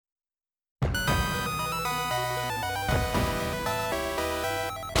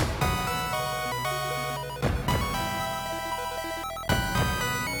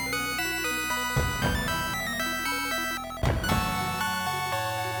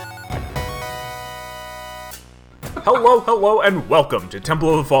Hello, and welcome to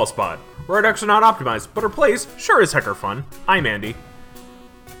Temple of the False Pod, where our decks are not optimized, but our plays sure as heck are fun. I'm Andy.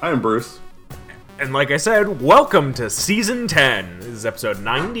 I'm Bruce. And like I said, welcome to Season 10. This is episode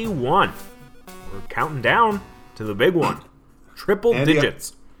 91. We're counting down to the big one. Triple Andy,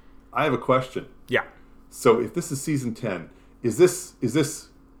 digits. I have a question. Yeah. So if this is Season 10,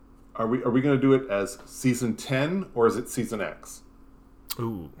 are we going to do it as Season 10 or is it Season X?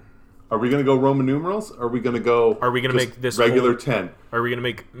 Ooh. Are we going to go Roman numerals? Or are we going to go? Are we going to make this regular 10? Are we going to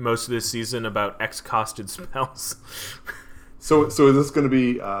make most of this season about X-costed spells? So is this going to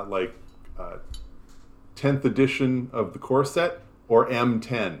be 10th edition of the core set or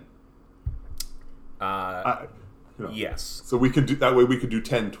M10? Yes. So we could do that way. We could do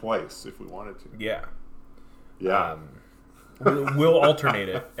 10 twice if we wanted to. Yeah. Yeah. We'll alternate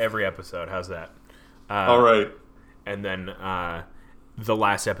it every episode. How's that? All right. And then the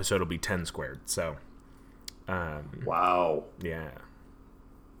last episode will be 10 squared. So, wow. Yeah.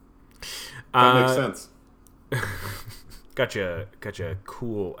 That makes sense. Got you a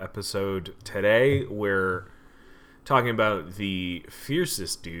cool episode today. We're talking about the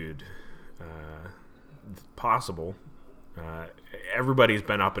fiercest dude possible. Everybody's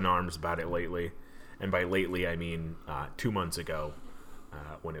been up in arms about it lately. And by lately, I mean 2 months ago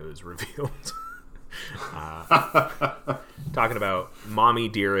when it was revealed. Talking about Mommy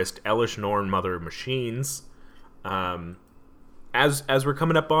Dearest, Elesh Norn, Mother of Machines. As we're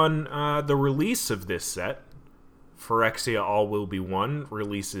coming up on the release of this set, Phyrexia All Will Be One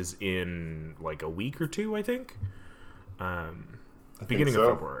releases in like a week or two, I think. Beginning of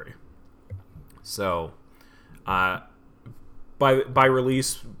February. So, by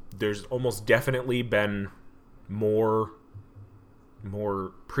release, there's almost definitely been more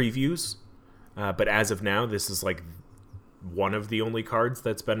previews. But as of now, this is like one of the only cards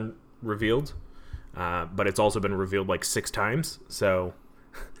that's been revealed. But it's also been revealed like 6 times, so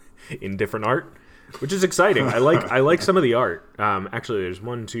in different art, which is exciting. I like some of the art. Actually, there's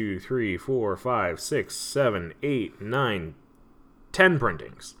 1, 2, 3, 4, 5, 6, 7, 8, 9, 10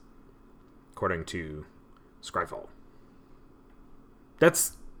 printings, according to Scryfall.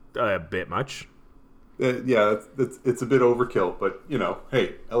 That's a bit much. Yeah, it's a bit overkill, but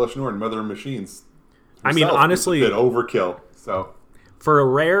hey, Elesh Norn, Mother of Machines. I mean, honestly, a bit overkill. So for a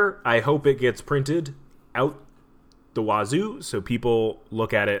rare, I hope it gets printed out the wazoo, so people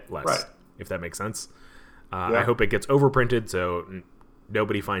look at it less. Right. If that makes sense. Yeah. I hope it gets overprinted, so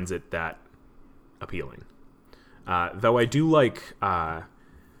nobody finds it that appealing. Though I do like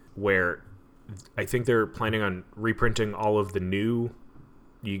where I think they're planning on reprinting all of the new.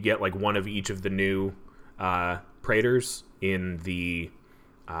 You get like one of each of the new Praetors in the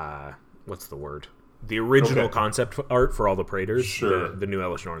what's the word? The original concept art for all the Praetors. Sure. The new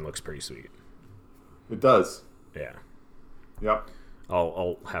Elesh Norn looks pretty sweet. It does. Yeah. Yep.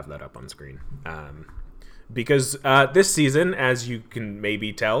 I'll have that up on screen. Because this season, as you can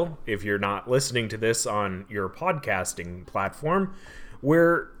maybe tell if you're not listening to this on your podcasting platform,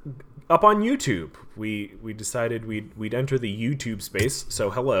 we're up on YouTube. We decided we'd enter the YouTube space, so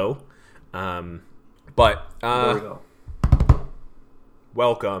hello. But there we go.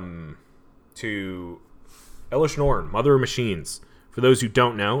 Welcome to Elesh Norn, Mother of Machines. For those who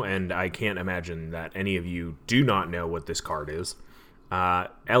don't know, and I can't imagine that any of you do not know what this card is,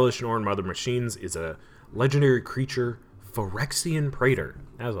 Elesh Norn, Mother of Machines is a legendary creature, Phyrexian Praetor,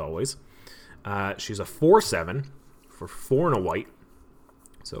 as always. She's a 4/7 for 4 and a white.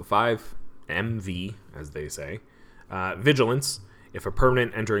 So 5 MV, as they say. Vigilance. If a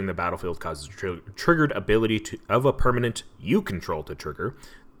permanent entering the battlefield causes a triggered ability of a permanent you control to trigger,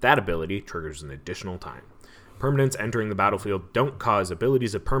 that ability triggers an additional time. Permanents entering the battlefield don't cause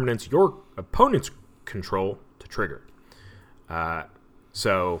abilities of permanents your opponents control to trigger.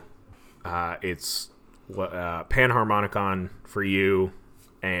 So it's Panharmonicon for you,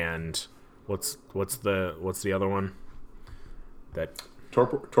 and what's the other one? That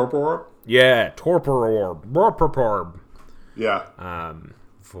Torpor Orb? Yeah, Torpor Orb. Yeah.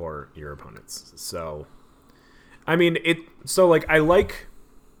 For your opponents. So, I mean,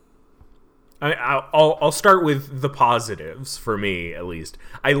 I'll start with the positives for me, at least.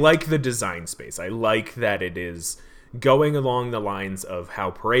 I like the design space. I like that it is going along the lines of how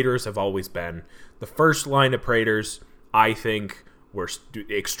Praetors have always been. The first line of Praetors, I think, were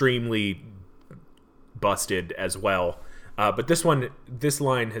extremely busted as well. But this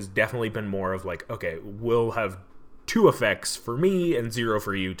line has definitely been more of like, okay, we'll have 2 effects for me and 0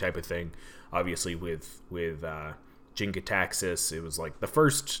 for you type of thing. Obviously, with Jin-Gitaxias, it was like the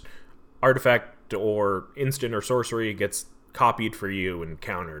first artifact or instant or sorcery gets copied for you and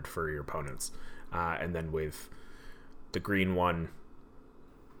countered for your opponents. And then with the green one.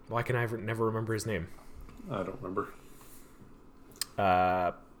 Why can I never remember his name? I don't remember.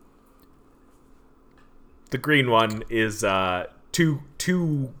 The green one is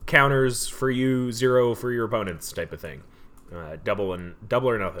two counters for you, 0 for your opponents type of thing. Double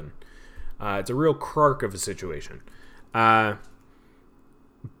or nothing. It's a real Krark of a situation. But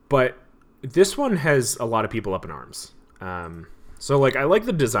this one has a lot of people up in arms. So like I like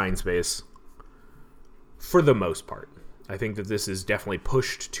the design space for the most part. I think that this is definitely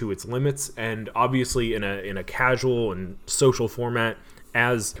pushed to its limits, and obviously in a casual and social format,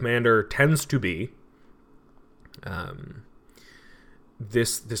 as Commander tends to be.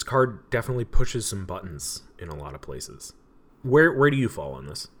 This card definitely pushes some buttons in a lot of places. Where do you fall on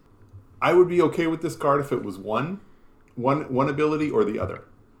this? I would be okay with this card if it was one ability or the other.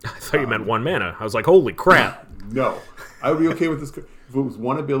 I thought you meant 1 mana. I was like, holy crap. No, I would be okay with this if it was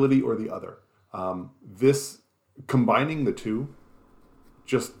one ability or the other. This combining the two,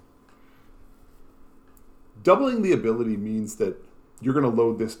 just doubling the ability means that you're going to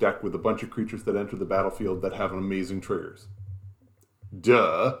load this deck with a bunch of creatures that enter the battlefield that have amazing triggers.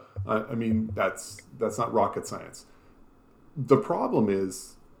 Duh. I mean, that's not rocket science. The problem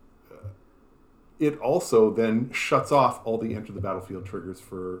is it also then shuts off all the enter the battlefield triggers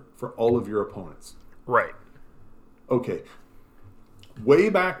for all of your opponents. Right. Okay. Way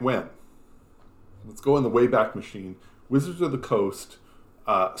back when, let's go in the Wayback Machine, Wizards of the Coast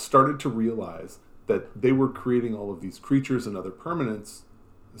started to realize that they were creating all of these creatures and other permanents,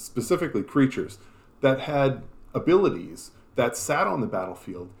 specifically creatures, that had abilities that sat on the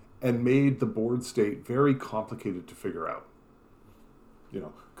battlefield and made the board state very complicated to figure out.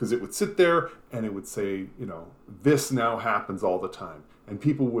 Because it would sit there and it would say, this now happens all the time. And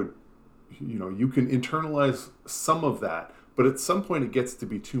people would, you can internalize some of that, but at some point it gets to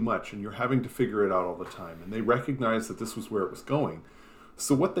be too much and you're having to figure it out all the time. And they recognized that this was where it was going.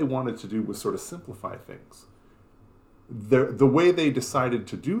 So what they wanted to do was sort of simplify things. The way they decided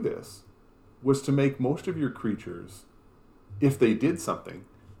to do this was to make most of your creatures, if they did something,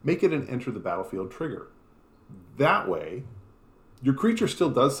 make it an enter the battlefield trigger. That way, your creature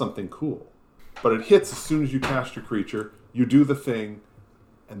still does something cool, but it hits as soon as you cast your creature, you do the thing,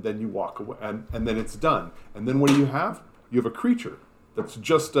 and then you walk away, and then it's done. And then what do you have? You have a creature that's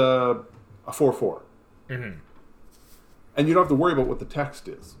just a 4/4. Mm-hmm. And you don't have to worry about what the text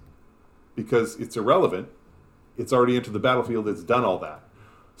is, because it's irrelevant. It's already into the battlefield, it's done all that.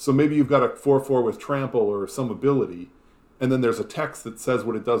 So maybe you've got a 4/4 with trample or some ability, and then there's a text that says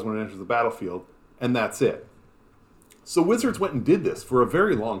what it does when it enters the battlefield, and that's it. So Wizards went and did this for a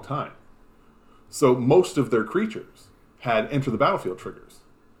very long time. So most of their creatures had enter the battlefield triggers.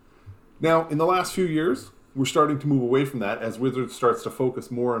 Now, in the last few years, we're starting to move away from that as Wizards starts to focus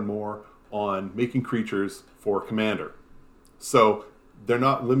more and more on making creatures for Commander. So they're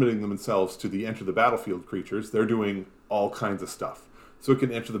not limiting themselves to the enter the battlefield creatures. They're doing all kinds of stuff. So it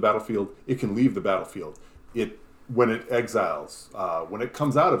can enter the battlefield. It can leave the battlefield. When it exiles, when it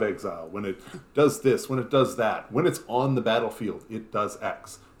comes out of exile, when it does this, when it does that, when it's on the battlefield, it does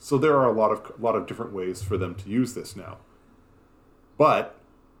X. So there are a lot of different ways for them to use this now. But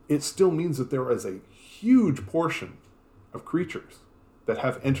it still means that there is a huge portion of creatures that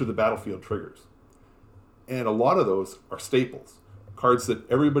have enter the battlefield triggers. And a lot of those are staples, cards that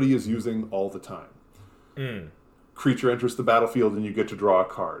everybody is using all the time. Creature enters the battlefield and you get to draw a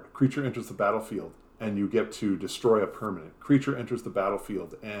card. Creature enters the battlefield and you get to destroy a permanent. Creature enters the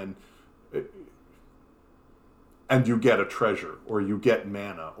battlefield and you get a treasure, or you get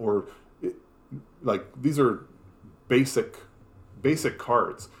mana, or these are basic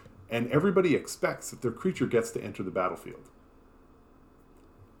cards, and everybody expects that their creature gets to enter the battlefield.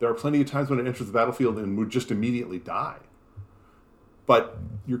 There are plenty of times when it enters the battlefield and would just immediately die. But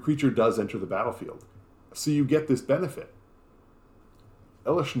your creature does enter the battlefield. So you get this benefit.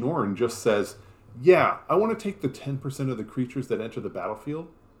 Elesh Norn just says, yeah, I want to take the 10% of the creatures that enter the battlefield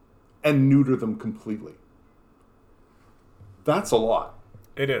and neuter them completely. That's a lot.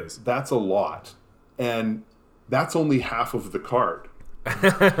 It is. That's a lot. And that's only half of the card.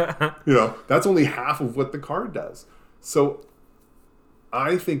 That's only half of what the card does. So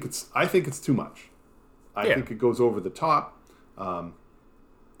I think it's too much. I think it goes over the top. I'm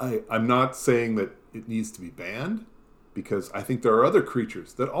not saying that it needs to be banned, because I think there are other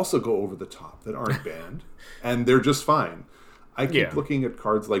creatures that also go over the top that aren't banned, and they're just fine. I keep looking at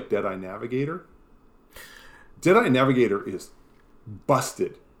cards like Deadeye Navigator. Deadeye Navigator is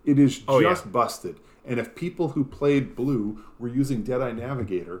busted. It is just busted. And if people who played blue were using Deadeye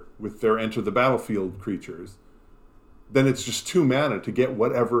Navigator with their enter the battlefield creatures, then it's just 2 mana to get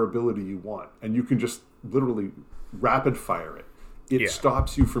whatever ability you want. And you can just literally rapid fire it. It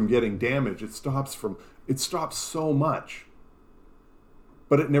stops you from getting damage. It stops so much,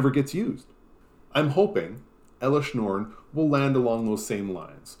 but it never gets used. I'm hoping Elesh Norn will land along those same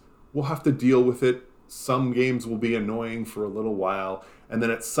lines. We'll have to deal with it. Some games will be annoying for a little while, and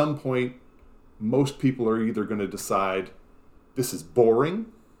then at some point, most people are either going to decide, this is boring,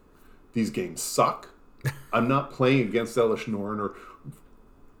 these games suck, I'm not playing against Elesh Norn, or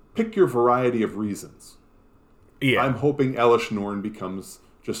pick your variety of reasons. Yeah. I'm hoping Elesh Norn becomes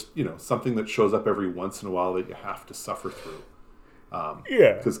just, something that shows up every once in a while that you have to suffer through.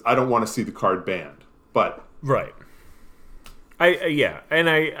 Because I don't want to see the card banned. But right.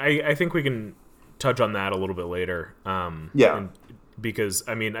 I think we can touch on that a little bit later. Because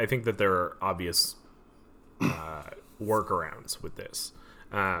I think that there are obvious workarounds with this.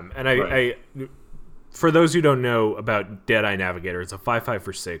 I for those who don't know about Deadeye Navigator, it's a 5/5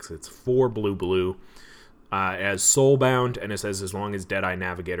 for 6. It's 4 blue. As soulbound, and it says as long as Deadeye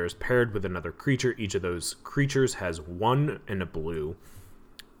Navigator is paired with another creature, each of those creatures has 1 and a blue.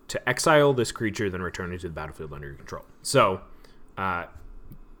 To exile this creature, then return it to the battlefield under your control. So,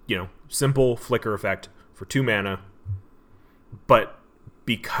 simple flicker effect for 2 mana. But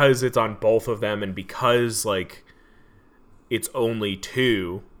because it's on both of them, and because it's only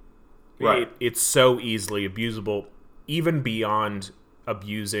 2, it's so easily abusable, even beyond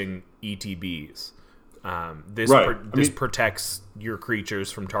abusing ETBs. This protects your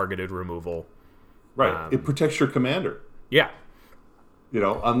creatures from targeted removal. Right. It protects your commander. Yeah.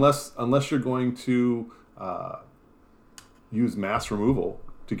 Unless you're going to use mass removal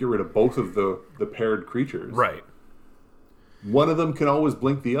to get rid of both of the paired creatures. Right. One of them can always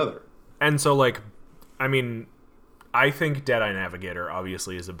blink the other. And so, I think Deadeye Navigator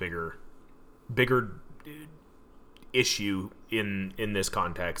obviously is a bigger issue in this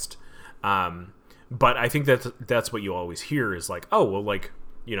context. But I think that's what you always hear is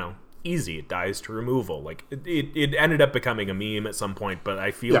easy, it dies to removal. It ended up becoming a meme at some point, but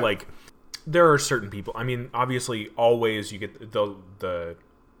I feel like there are certain people. Obviously, always you get the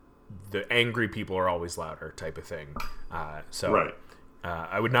angry people are always louder type of thing. I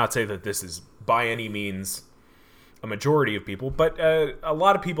would not say that this is by any means a majority of people, but a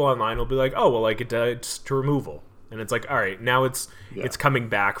lot of people online will be like, it dies to removal. And it's all right, now it's coming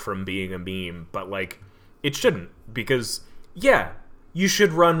back from being a meme, but it shouldn't, because you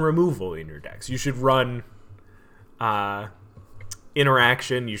should run removal in your decks. You should run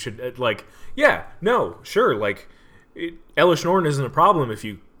interaction. You should Elesh Norn isn't a problem if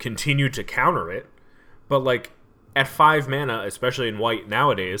you continue to counter it, but at 5 mana, especially in white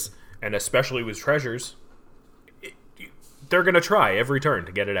nowadays, and especially with treasures, they're gonna try every turn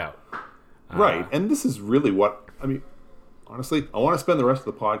to get it out. Right, and this is really what honestly, I want to spend the rest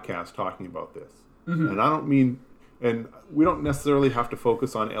of the podcast talking about this. Mm-hmm. And I don't mean, and we don't necessarily have to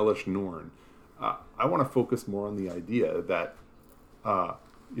focus on Elesh Norn. I want to focus more on the idea that,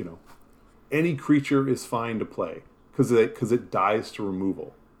 any creature is fine to play because it dies to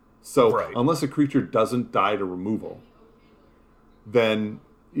removal. So unless a creature doesn't die to removal, then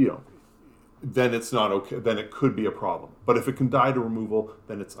then it's not okay. Then it could be a problem. But if it can die to removal,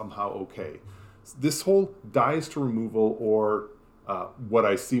 then it's somehow okay. This whole dies to removal, or what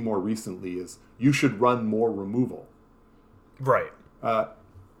I see more recently is you should run more removal. Right.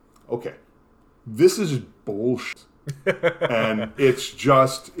 Okay. This is bullshit. And it's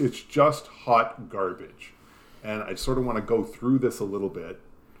just hot garbage. And I sort of want to go through this a little bit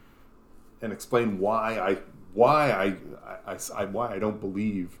and explain why I don't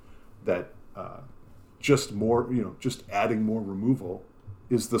believe that just adding more removal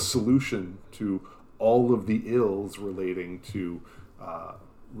is the solution to all of the ills relating to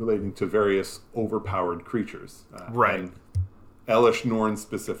various overpowered creatures, and Elesh Norn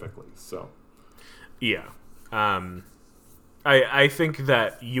specifically. So, yeah, I think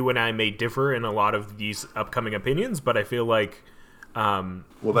that you and I may differ in a lot of these upcoming opinions, but I feel like,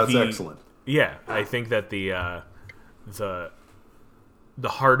 that's excellent. Yeah, I think that the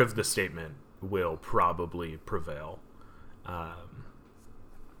heart of the statement will probably prevail.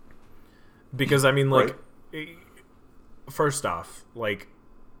 Because first off,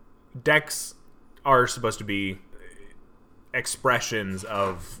 decks are supposed to be expressions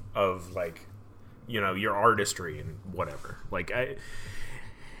of your artistry and whatever.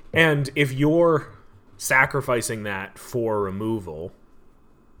 And if you're sacrificing that for removal,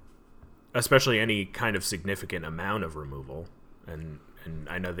 especially any kind of significant amount of removal, and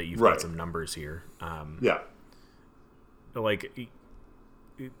I know that you've got some numbers here.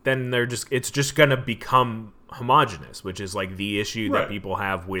 Then it's just gonna become homogenous, which is the issue that people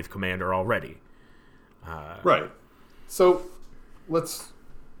have with Commander already. So let's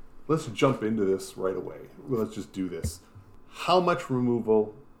jump into this right away. Let's just do this. How much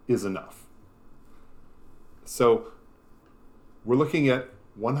removal is enough? So we're looking at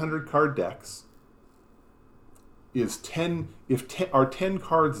 100 card decks. Are 10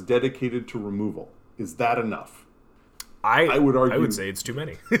 cards dedicated to removal? Is that enough? I would argue. I would say it's too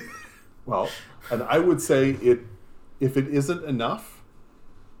many. Well, and I would say if it isn't enough,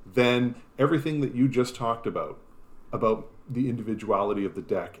 then everything that you just talked about the individuality of the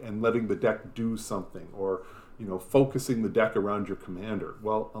deck and letting the deck do something, or focusing the deck around your commander.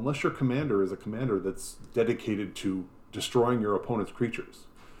 Well, unless your commander is a commander that's dedicated to destroying your opponent's creatures,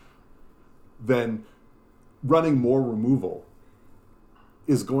 then running more removal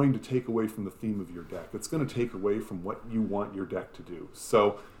is going to take away from the theme of your deck. It's going to take away from what you want your deck to do.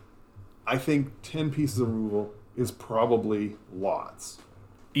 So I think 10 pieces of removal is probably lots.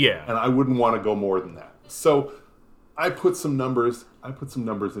 Yeah. And I wouldn't want to go more than that. So I put some numbers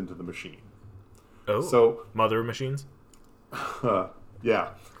into the machine. Oh. So Mother of Machines? Yeah.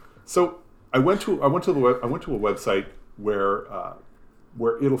 So I went to a website where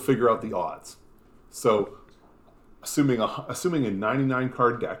it'll figure out the odds. So assuming a 99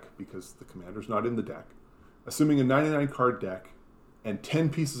 card deck, because the commander's not in the deck, assuming a 99 card deck and 10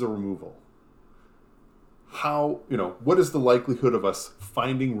 pieces of removal, what is the likelihood of us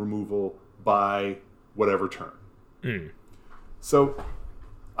finding removal by whatever turn? So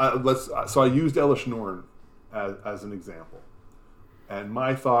I used Elesh Norn as an example, and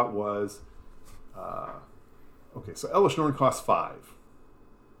my thought was, okay, so Elesh Norn costs 5.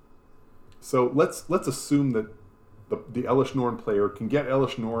 So let's assume that the Elesh Norn player can get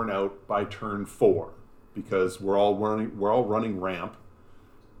Elesh Norn out by turn 4, because we're all running ramp.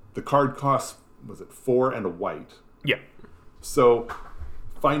 The card costs, was it 4 and a white? Yeah. So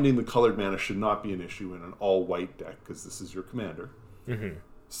finding the colored mana should not be an issue in an all-white deck, because this is your commander. Mm-hmm.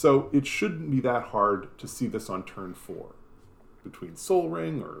 So it shouldn't be that hard to see this on turn 4, between Soul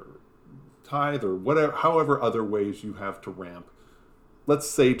Ring or Tithe or whatever, however other ways you have to ramp. Let's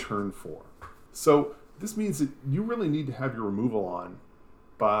say turn 4. So this means that you really need to have your removal on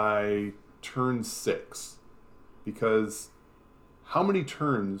by turn 6, because how many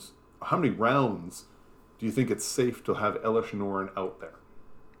rounds do you think it's safe to have Elesh Norn out there?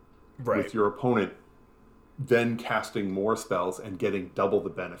 Right. With your opponent then casting more spells and getting double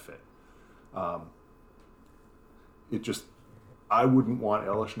the benefit. I wouldn't want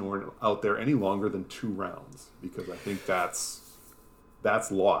Elesh Norn out there any longer than 2 rounds, because I think that's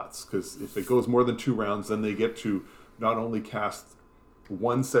lots. Because if it goes more than 2 rounds, then they get to not only cast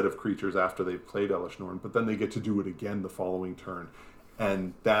one set of creatures after they've played Elesh Norn, but then they get to do it again the following turn.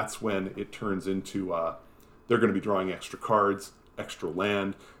 And that's when it turns into they're going to be drawing extra cards, extra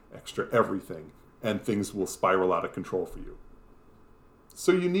land, extra everything, and things will spiral out of control for you.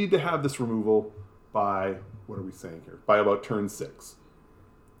 So you need to have this removal by, what are we saying here? By about turn 6.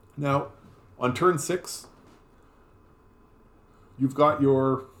 Now, on turn 6, you've got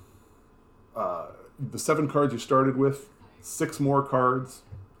your the 7 cards you started with, 6 more cards,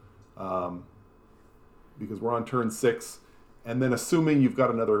 because we're on turn 6, and then assuming you've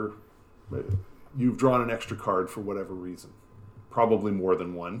drawn an extra card for whatever reason, probably more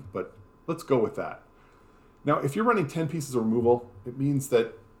than one, but let's go with that. Now, if you're running 10 pieces of removal, it means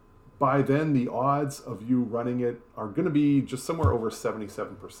that by then the odds of you running it are going to be just somewhere over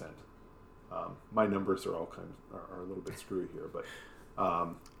 77%. My numbers are are a little bit screwy here,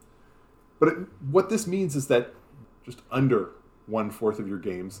 but what this means is that just under 1/4 of your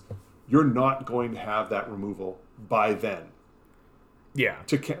games, you're not going to have that removal by then. Yeah.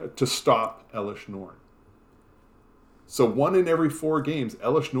 To stop Elesh Norn. So 1 in every 4 games,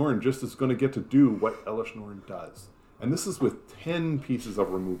 Elesh Norn just is going to get to do what Elesh Norn does. And this is with 10 pieces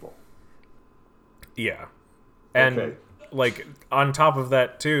of removal. Yeah. And on top of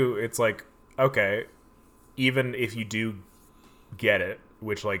that too, it's like, okay, even if you do get it,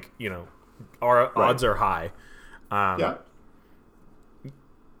 which our odds are high. Yeah.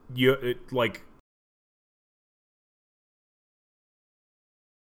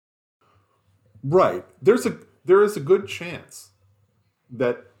 Right. There is a good chance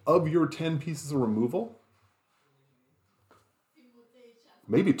that of your 10 pieces of removal,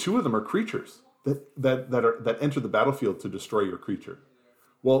 maybe 2 of them are creatures that enter the battlefield to destroy your creature.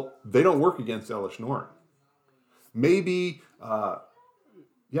 Well, they don't work against Elesh Norn. Maybe the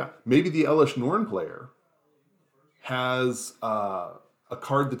Elesh Norn player has a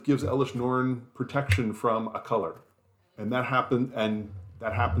card that gives Elesh Norn protection from a color, and that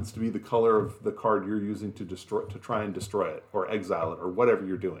happens to be the color of the card you're using to try and destroy it or exile it or whatever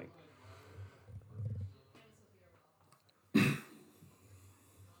you're doing.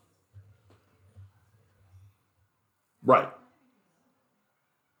 Right.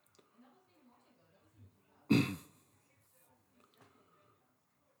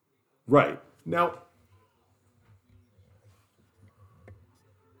 Right. Now,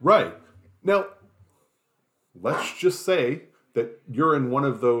 right. Now, let's just say that you're in one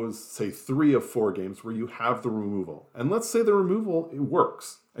of those, say, 3 of 4 games where you have the removal. And let's say the removal, it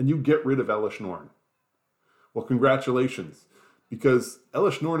works, and you get rid of Elesh Norn. Well, congratulations, because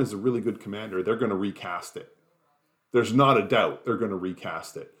Elesh Norn is a really good commander. They're going to recast it. There's not a doubt they're going to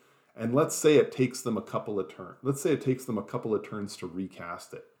recast it. And let's say it takes them a couple of turns. Let's say it takes them a couple of turns to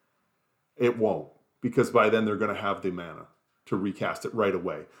recast it. It won't, because by then they're going to have the mana to recast it right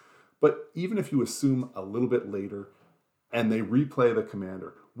away. But even if you assume a little bit later and they replay the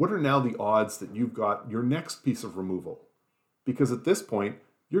commander, what are now the odds that you've got your next piece of removal? Because at this point,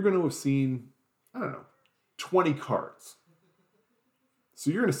 you're going to have seen, 20 cards. So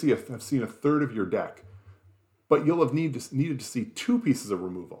you're going to have seen a third of your deck, but you'll have needed to see 2 pieces of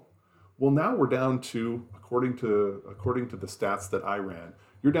removal. Well, now we're down to, according to the stats that I ran,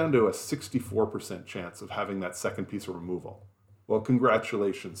 you're down to a 64% chance of having that second piece of removal. Well,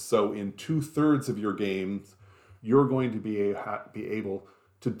 congratulations. So in 2/3 of your games, you're going to be able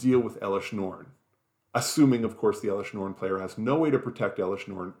to deal with Elesh Norn. Assuming, of course, the Elesh Norn player has no way to protect Elesh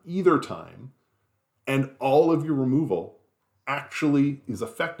Norn either time, and all of your removal actually is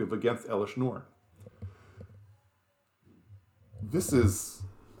effective against Elesh Norn. This is...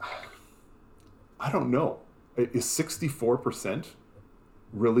 I don't know. Is 64%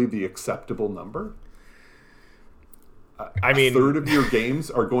 really the acceptable number? I mean, a third of your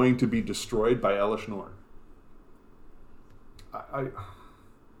games are going to be destroyed by Elesh Norn.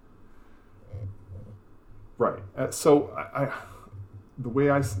 Right. So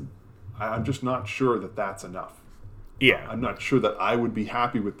I'm just not sure that that's enough. Yeah. I'm not sure that I would be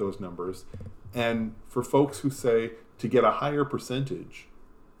happy with those numbers. And for folks who say to get a higher percentage,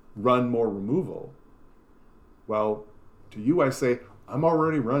 run more removal, well, to you I say, I'm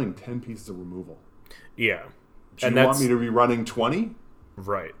already running 10 pieces of removal. Yeah. Do you want me to be running 20?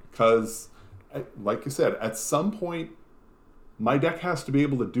 Right. Because, like you said, at some point, my deck has to be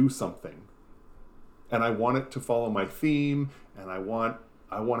able to do something. And I want it to follow my theme, and I want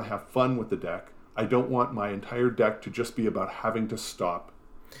to have fun with the deck. I don't want my entire deck to just be about having to stop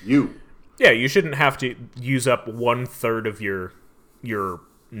you. Yeah, you shouldn't have to use up 1/3 of your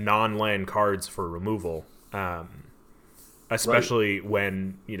non-land cards for removal. Especially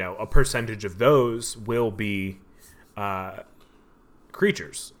when, a percentage of those will be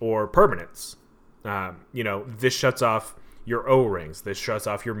creatures or permanents. This shuts off your O-rings. This shuts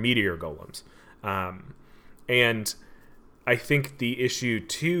off your meteor golems. And I think the issue,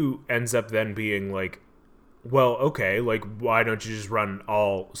 too, ends up then being like, well, okay, like, why don't you just run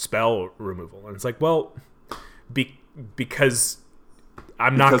all spell removal? And it's like, well, because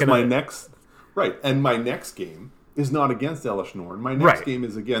I'm not going to... Right, and my next game is not against Elesh Norn. My next game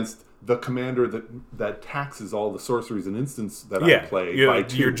is against the commander that taxes all the sorceries and instants that I play by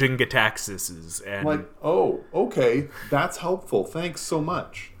 2. Your Jin-Gitaxises. And like, oh, okay, that's helpful. Thanks so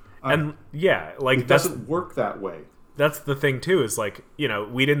much. It doesn't work that way. That's the thing, too, is like,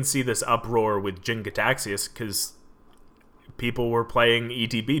 we didn't see this uproar with Jin-Gitaxias because people were playing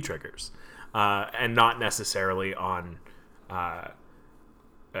ETB triggers and not necessarily on...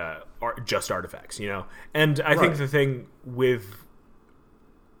 just artifacts, and I think the thing with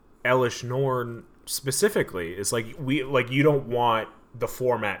Elesh Norn specifically is you don't want the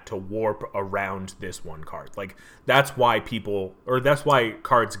format to warp around this one card. Like, that's why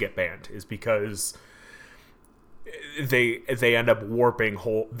cards get banned, is because they end up warping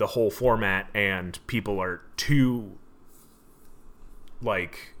the whole format, and people are too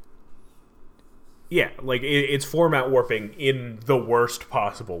it's format warping in the worst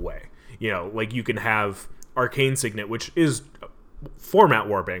possible way. You can have Arcane Signet, which is format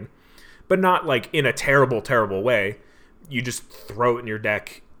warping, but not in a terrible, terrible way. You just throw it in your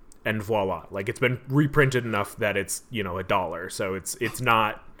deck and voila. It's been reprinted enough that it's, $1. So it's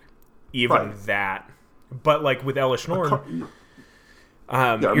not even that. But with Elesh Norn,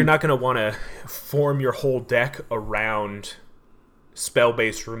 you're not going to want to form your whole deck around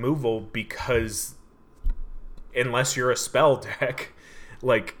spell-based removal, because unless you're a spell deck,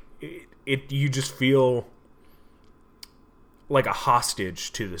 you just feel like a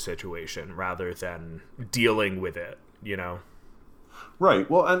hostage to the situation rather than dealing with it, Right.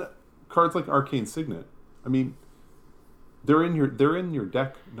 Well, and cards like Arcane Signet, I mean, they're in your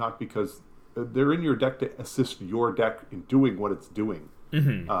deck not because they're in your deck to assist your deck in doing what it's doing.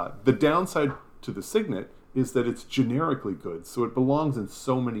 Mm-hmm. The downside to the Signet is that it's generically good, so it belongs in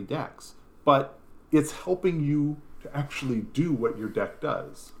so many decks. But it's helping you to actually do what your deck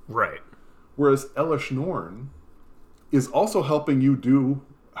does. Right. Whereas Elesh Norn is also helping your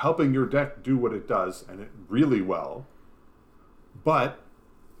deck do what it does, and it really well. But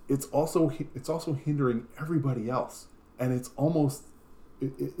it's also hindering everybody else, and it's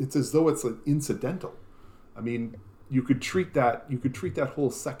as though it's incidental. I mean, you could treat that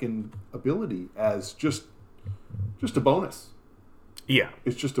whole second ability as just a bonus. Yeah,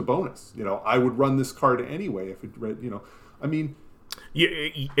 it's just a bonus. I would run this card anyway if it read. I mean,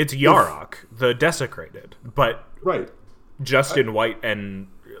 it's Yarok, the Desecrated, but right, just in white and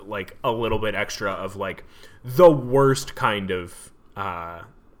like a little bit extra of like the worst kind of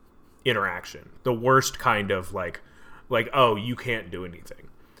interaction, the worst kind of like oh, you can't do anything.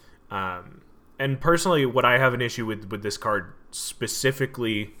 And personally, what I have an issue with this card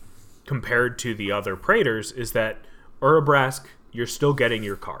specifically compared to the other Praetors is that Urabrask, you're still getting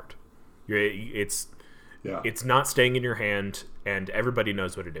your card. It's not staying in your hand, and everybody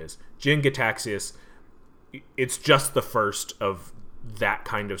knows what it is. Jin Gitaxias, it's just the first of that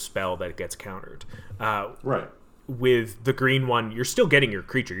kind of spell that gets countered. Right. With the green one, you're still getting your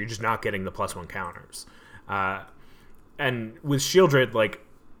creature. You're just not getting the +1 counters. And with Sheoldred, like,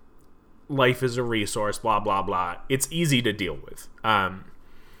 life is a resource, blah, blah, blah. It's easy to deal with. And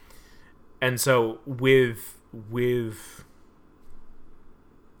so with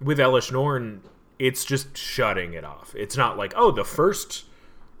Elesh Norn, it's just shutting it off. It's not like, oh, the first,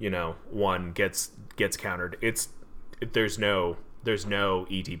 one gets countered. There's no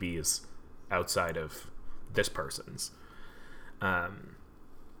ETBs outside of this person's.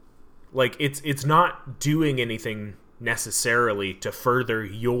 Like it's not doing anything necessarily to further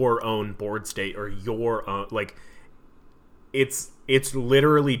your own board state or your own, like it's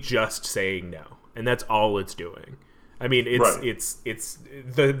literally just saying no, and that's all it's doing. I mean, it's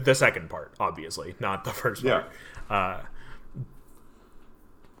the second part, obviously, not the first part.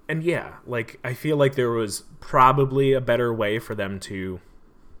 And yeah, like I feel like there was probably a better way for them to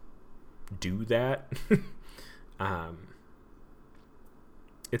do that.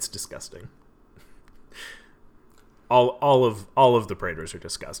 It's disgusting. All of the Praetors are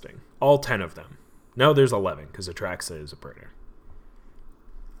disgusting. All 10 of them. No, there's 11 because Atraxa is a Praetor.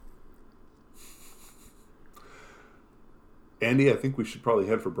 Andy, I think we should probably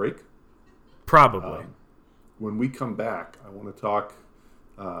head for break. Probably. When we come back, I want to talk.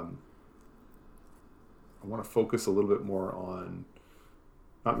 I want to focus a little bit more on,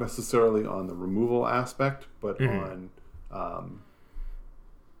 not necessarily on the removal aspect, but on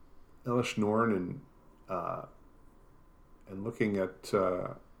Elesh Norn and looking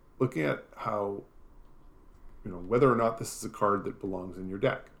at how, whether or not this is a card that belongs in your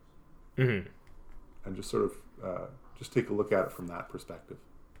deck, and just sort of just take a look at it from that perspective.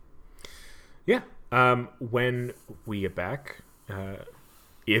 Yeah. When we get back,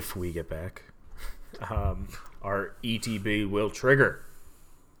 if we get back, our ETB will trigger.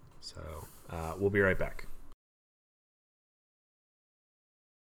 So we'll be right back.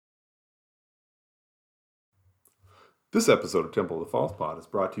 This episode of Temple of the False Pod is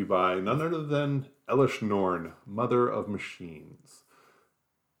brought to you by none other than Elesh Norn, Mother of Machines.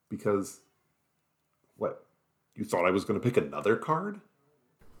 Because, what? You thought I was going to pick another card?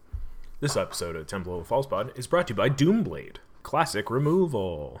 This episode of Temple of the False Pod is brought to you by Doomblade, classic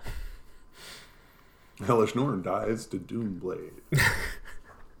removal. Elesh Norn dies to Doomblade.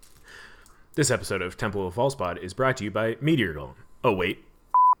 This episode of Temple of the False Pod is brought to you by Meteor Golem. Oh, wait.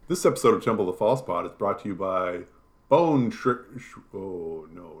 This episode of Temple of the False Pod is brought to you by Bone Shredder. Oh,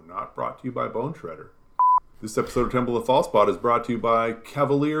 no, not brought to you by Bone Shredder. This episode of Temple of the False Pod is brought to you by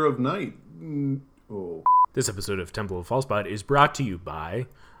Cavalier of Night. Oh. This episode of Temple of the False Pod is brought to you by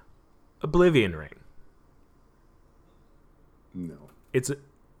Oblivion Ring. No. It's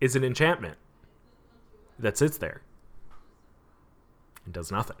an enchantment that sits there and does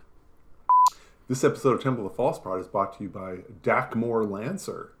nothing. This episode of Temple of the False Pod is brought to you by Dakmor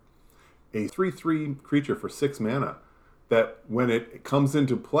Lancer, a 3/3 creature for 6 mana that, when it comes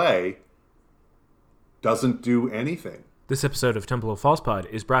into play, doesn't do anything. This episode of Temple of False Pod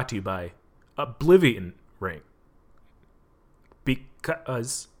is brought to you by Oblivion Ring,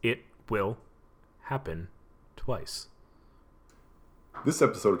 because it will happen twice. This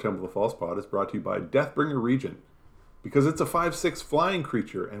episode of Temple of the False Pod is brought to you by Deathbringer Regent, because it's a 5/6 flying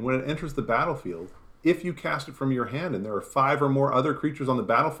creature, and when it enters the battlefield, if you cast it from your hand and there are 5 or more other creatures on the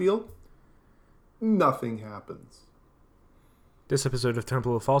battlefield, nothing happens. This episode of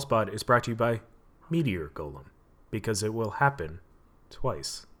Temple of False Pod is brought to you by Meteor Golem, because it will happen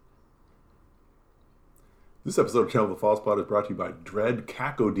twice. This episode of Temple of the False Pod is brought to you by Dread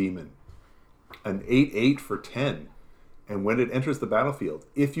Cacodemon, An 8/8 for 10. And when it enters the battlefield,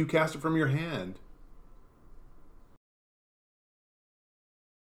 if you cast it from your hand...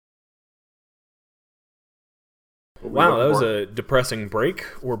 Wow, that was a depressing break.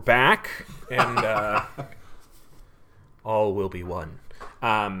 We're back, and all will be one.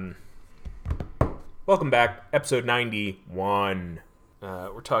 Welcome back, episode 91.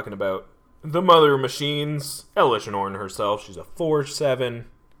 We're talking about the Mother Machines, Elesh Norn herself. She's a 4/7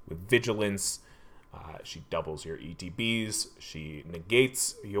 with Vigilance. She doubles your ETBs. She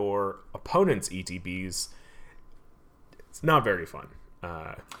negates your opponent's ETBs. It's not very fun.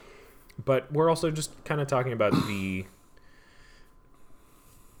 But we're also just kind of talking about the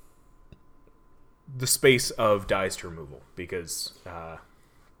space of dice removal, because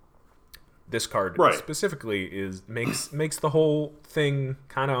this card specifically makes the whole thing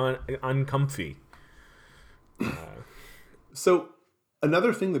kind of uncomfy. So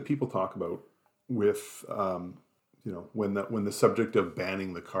another thing that people talk about with when the subject of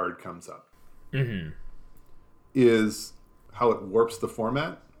banning the card comes up is how it warps the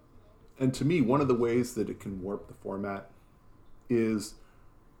format. And to me, one of the ways that it can warp the format is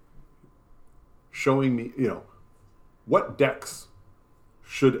showing me, what decks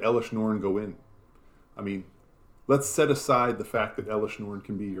should Elesh Norn go in? I mean, let's set aside the fact that Elesh Norn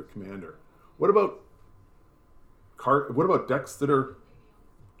can be your commander. What about decks that are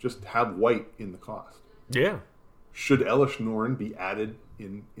just have white in the cost? Yeah. Should Elesh Norn be added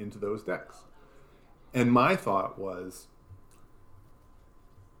into those decks? And my thought was,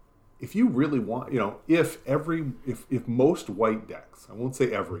 if you really want, if most white decks, I won't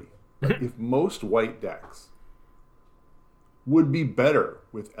say every, but if most white decks would be better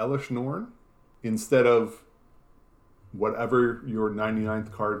with Elesh Norn instead of whatever your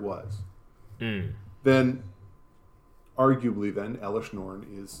 99th card was, then arguably Elesh Norn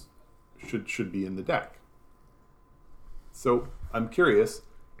should be in the deck. So I'm curious,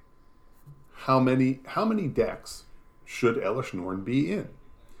 how many decks should Elesh Norn be in?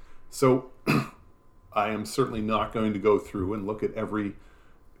 So I am certainly not going to go through and look at every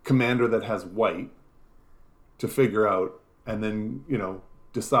commander that has white to figure out and then,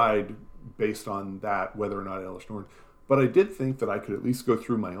 decide based on that whether or not Elesh Norn. But I did think that I could at least go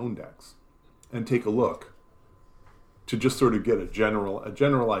through my own decks and take a look to just sort of get a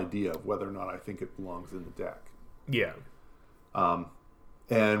general idea of whether or not I think it belongs in the deck. Yeah.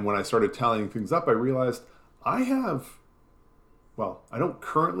 And when I started tallying things up, I realized I don't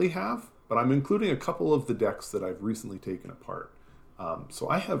currently have, but I'm including a couple of the decks that I've recently taken apart. So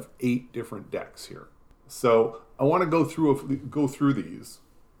I have 8 different decks here. So I want to go through these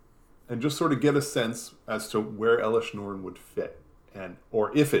and just sort of get a sense as to where Elesh Norn would fit,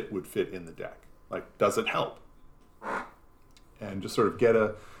 or if it would fit in the deck. Like, does it help? And just sort of get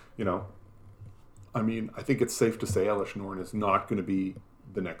I think it's safe to say Elesh Norn is not going to be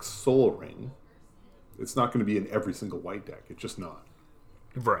the next Sol Ring. It's not going to be in every single white deck. It's just not.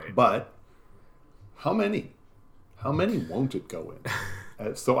 Right. But how many won't it go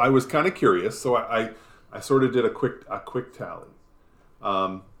in? So I was kind of curious. So I sort of did a quick tally.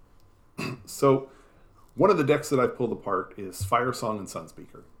 So one of the decks that I've pulled apart is Firesong and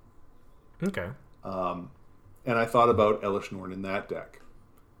Sunspeaker. Okay. And I thought about Elesh Norn in that deck.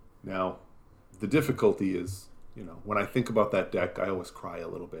 Now, the difficulty is, when I think about that deck, I always cry a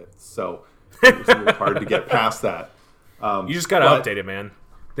little bit. So it's a little hard to get past that. You just got to update it, man.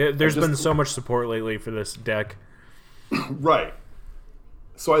 There's been so much support lately for this deck. Right.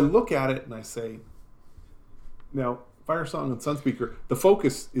 So I look at it and I say, now, Firesong and Sunspeaker, the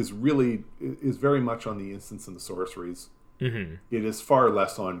focus is very much on the instants and the sorceries. Mm-hmm. It is far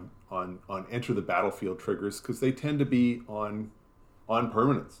less on enter the battlefield triggers, because they tend to be on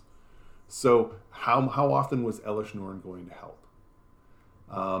permanents. So how often was Elesh Norn going to help?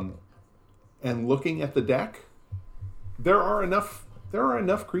 And looking at the deck, there are enough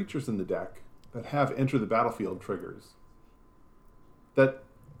creatures in the deck that have enter the battlefield triggers that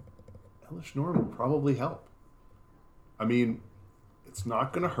Elesh Norn would probably help. I mean, it's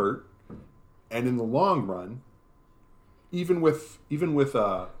not going to hurt, and in the long run, even with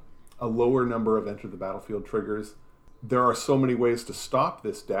a lower number of enter the battlefield triggers, there are so many ways to stop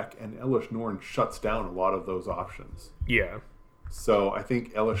this deck, and Elesh Norn shuts down a lot of those options. Yeah. So I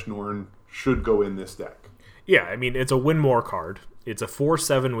think Elesh Norn should go in this deck. Yeah, I mean, it's a win more card. It's a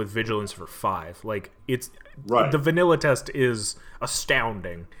 4/7 with Vigilance for 5. Like, it's right. The vanilla test is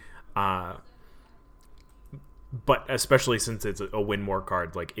astounding. But especially since it's a win more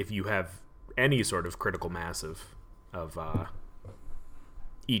card, like, if you have any sort of critical mass of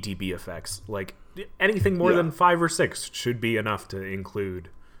ETB effects, like, anything more than 5 or 6 should be enough to include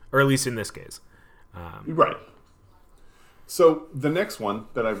or at least in this case. Right. So the next one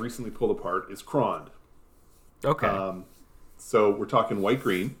that I've recently pulled apart is Krond. Okay. So we're talking white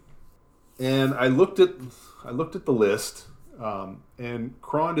green, and I looked at the list, and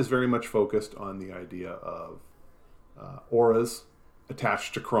Krond is very much focused on the idea of auras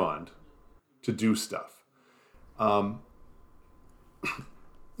attached to Krond to do stuff.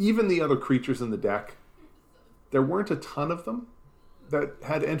 Even the other creatures in the deck, there weren't a ton of them that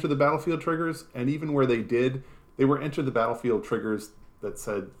had enter the battlefield triggers, and even where they did, they were enter the battlefield triggers that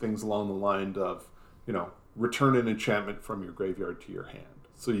said things along the line of, return an enchantment from your graveyard to your hand.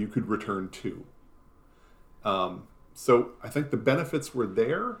 So you could return 2. So I think the benefits were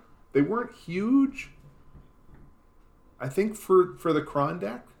there. They weren't huge. I think for the Krond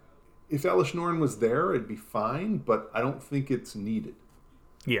deck, if Elesh Norn was there, it'd be fine, but I don't think it's needed.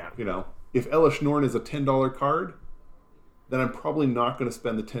 Yeah. If Elesh Norn is a $10 card, then I'm probably not going to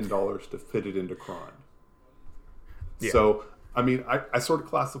spend the $10 to fit it into Krond. Yeah. So, I mean, I sort of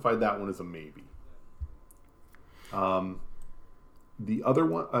classified that one as a maybe. The other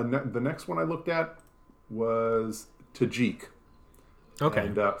one, the next one I looked at was Tajic. Okay.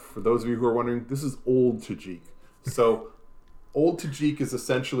 And for those of you who are wondering, this is old Tajic. So, old Tajic is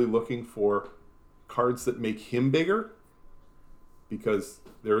essentially looking for cards that make him bigger, because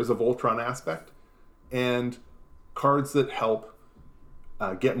there is a Voltron aspect, and cards that help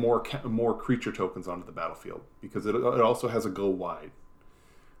get more creature tokens onto the battlefield, because it also has a go wide.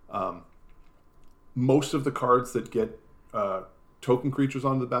 Most of the cards that get token creatures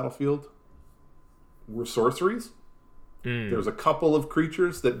onto the battlefield were sorceries. There's a couple of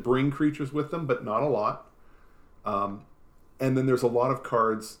creatures that bring creatures with them, but not a lot. And then there's a lot of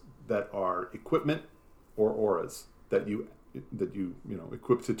cards that are equipment or auras that you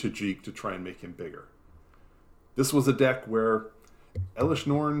equip to Tajic to try and make him bigger. This was a deck where Elesh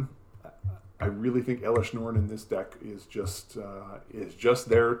Norn, I really think Elesh Norn in this deck is just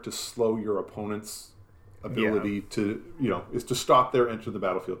there to slow your opponent's ability to, is to stop their enter the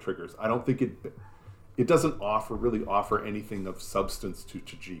battlefield triggers. I don't think it doesn't really offer anything of substance to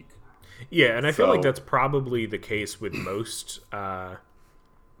Tajic. Yeah, and I feel like that's probably the case with most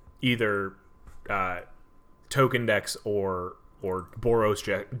either token decks or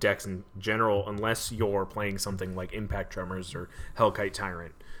Boros decks in general, unless you're playing something like Impact Tremors or Hellkite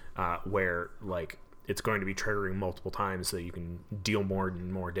Tyrant, where like it's going to be triggering multiple times so you can deal more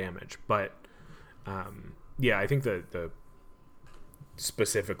and more damage. But yeah, I think the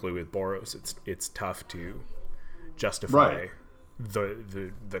specifically with Boros, it's tough to justify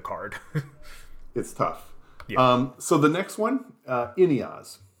the card. It's tough. Yeah. So the next one,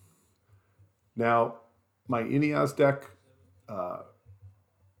 Ineos. Now, my Ineos deck,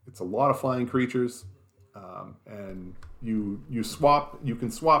 it's a lot of flying creatures, and you can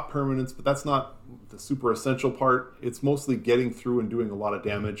swap permanents, but that's not the super essential part. It's mostly getting through and doing a lot of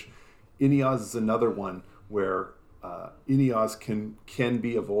damage. Ineos is another one where Ineos can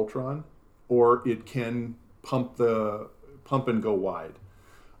be a Voltron, or it can pump and go wide.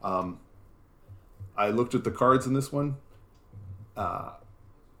 I looked at the cards in this one.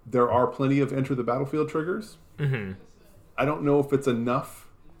 There are plenty of enter the battlefield triggers. Mm-hmm. I don't know if it's enough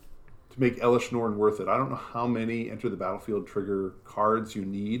to make Elesh Norn worth it. I don't know how many enter the battlefield trigger cards you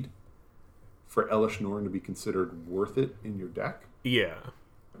need for Elesh Norn to be considered worth it in your deck. Yeah.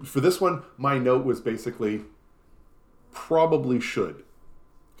 For this one, my note was basically probably should.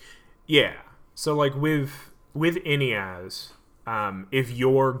 Yeah. So like with Ineas, if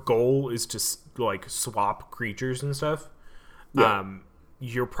your goal is to like swap creatures and stuff,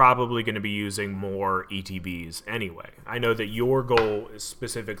 you're probably going to be using more ETBs anyway. I know that your goal is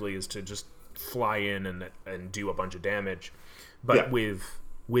specifically to just fly in and do a bunch of damage, but with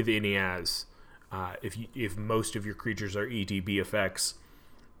Ineas, if most of your creatures are ETB effects,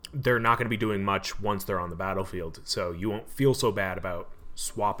 they're not going to be doing much once they're on the battlefield, so you won't feel so bad about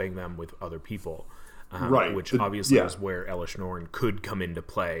swapping them with other people, which obviously is where Elesh Norn could come into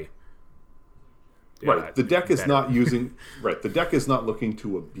play. Right. The deck is not using. Right. The deck is not looking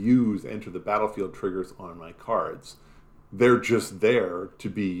to abuse enter the battlefield triggers on my cards. They're just there to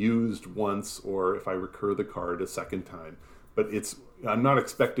be used once, or if I recur the card a second time. But I'm not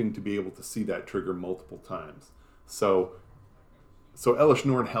expecting to be able to see that trigger multiple times. So Elesh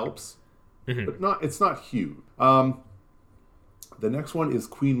Norn helps, but it's not huge. The next one is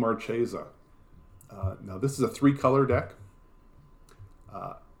Queen Marchesa. Now this is a 3-color deck.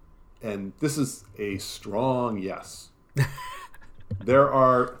 And this is a strong yes.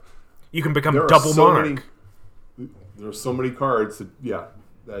 You can become double monarch. There are so many cards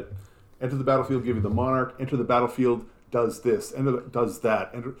that enter the battlefield, give you the monarch. Enter the battlefield, does this, end of it does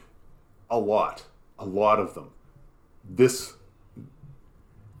that, and a lot of them. This,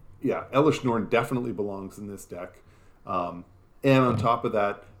 yeah, Elesh Norn definitely belongs in this deck. And on top of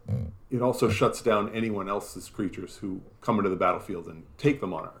that, it also shuts down anyone else's creatures who come into the battlefield and take the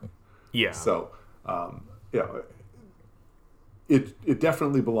Monarch. Yeah. So, yeah, it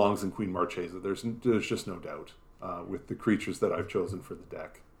definitely belongs in Queen Marchesa. There's just no doubt with the creatures that I've chosen for the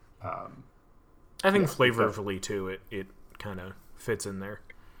deck. I think flavorfully too, it kind of fits in there.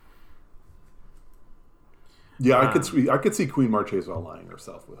 Yeah, I could see Queen Marchesa aligning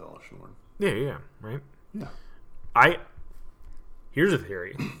herself with Elesh Norn. Yeah, right. Yeah. Here's a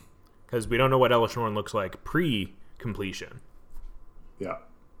theory, because we don't know what Elesh Norn looks like pre-completion. Yeah.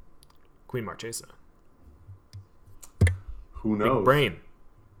 Queen Marchesa. Who knows? Big brain.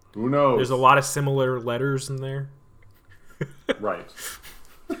 Who knows? There's a lot of similar letters in there. Right.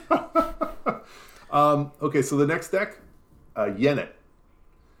 Okay, so the next deck, Yennet.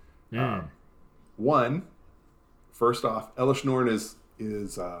 First off, Elesh Norn is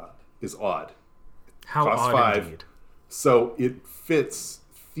odd. How Cost odd 5. indeed. So it fits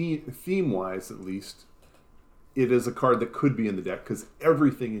theme-wise, at least. It is a card that could be in the deck because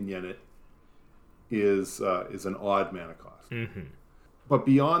everything in Yennet is an odd mana cost. Mm-hmm. But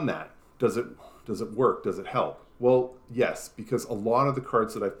beyond that, does it work? Does it help? Well, yes, because a lot of the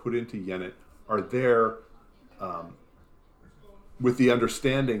cards that I've put into Yennet are there with the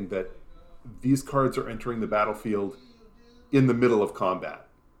understanding that these cards are entering the battlefield in the middle of combat.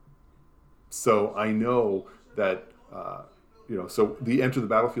 So I know that, so the enter the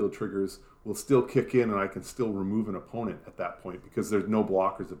battlefield triggers will still kick in and I can still remove an opponent at that point because there's no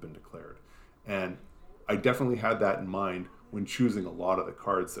blockers have been declared. And I definitely had that in mind when choosing a lot of the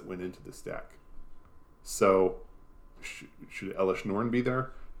cards that went into this deck. So should Elesh Norn be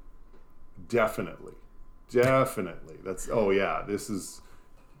there? Definitely. That's, this is,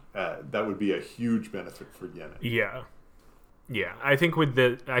 that would be a huge benefit for Yennet. Yeah. I think with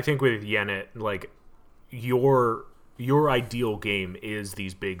Yennet, like your ideal game is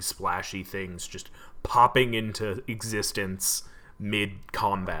these big splashy things just popping into existence mid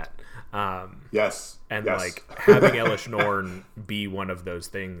combat. Yes. Like having Elesh Norn be one of those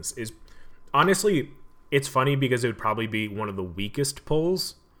things is honestly, it's funny because it would probably be one of the weakest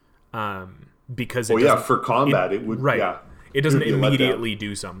pulls. Because for combat it would, right. Yeah, it doesn't immediately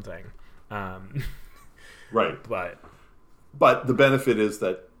do something. Right. But the benefit is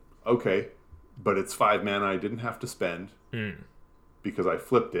that, okay, but it's 5 mana I didn't have to spend because I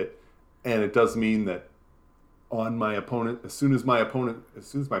flipped it. And it does mean that on my opponent, as soon as my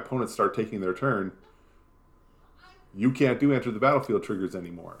opponents start taking their turn, you can't do enter the battlefield triggers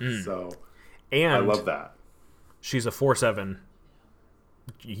anymore. So I love that. She's a 4/7.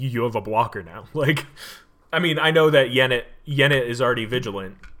 You have a blocker now. Like, I mean, I know that Yennet is already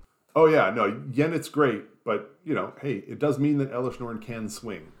vigilant. Oh yeah, no, Yennet's great, but hey, it does mean that Elesh Norn can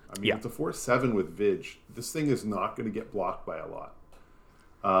swing. I mean, It's a 4/7 with Vig. This thing is not going to get blocked by a lot.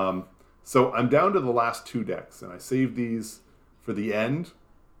 So I'm down to the last 2 decks, and I saved these for the end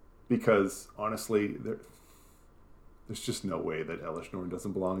because honestly, there's just no way that Elesh Norn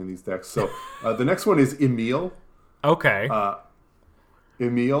doesn't belong in these decks. So the next one is Emil. Okay.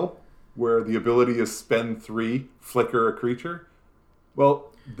 Emil, where the ability is spend 3, flicker a creature.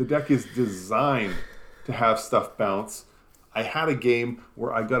 Well, the deck is designed to have stuff bounce. I had a game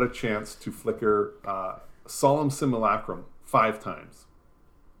where I got a chance to flicker Solemn Simulacrum 5 times.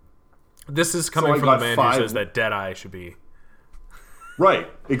 This is coming from the man who says that Deadeye should be. Right,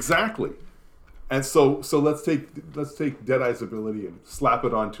 exactly. And so let's take Deadeye's ability and slap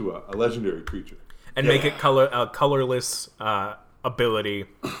it onto a legendary creature. And make it colorless ability.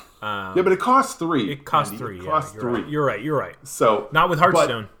 But it costs 3. It costs 3. It costs 3. You're right. So not with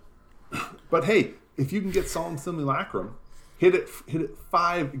Hearthstone. But hey, if you can get Solemn Simulacrum, hit it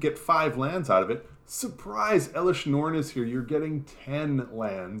 5, get 5 lands out of it. Surprise! Elesh Norn is here. You're getting 10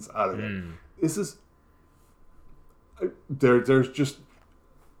 lands out of it. This is there's just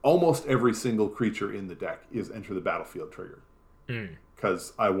almost every single creature in the deck is enter the battlefield trigger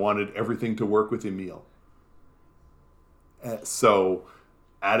because I wanted everything to work with Emil. So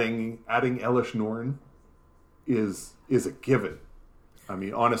adding Elesh Norn is a given. I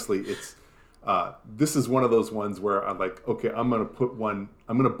mean, honestly, it's this is one of those ones where I'm like, okay, I'm gonna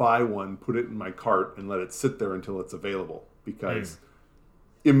buy one, put it in my cart, and let it sit there until it's available because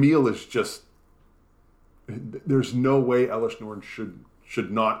Emil is just. There's no way Elesh Norn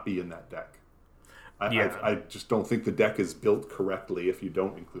should not be in that deck. I just don't think the deck is built correctly if you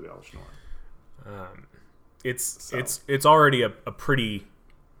don't include Elesh Norn. It's already a pretty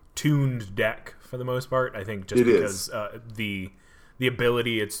tuned deck for the most part. I think just It because is. The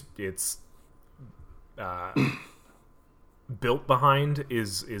ability it's built behind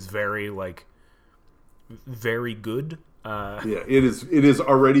is very like very good. Yeah, it is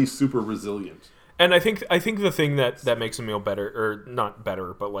already super resilient. And I think the thing that makes a meal better, or not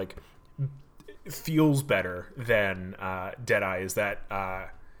better, but like feels better than Deadeye is that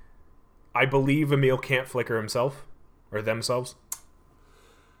I believe Emil can't flicker himself or themselves.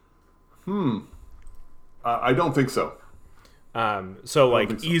 I don't think so. So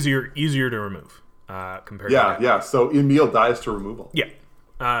like easier to remove compared to that. Yeah. So Emil dies to removal. Yeah.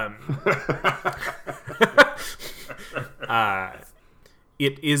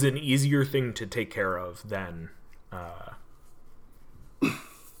 It is an easier thing to take care of than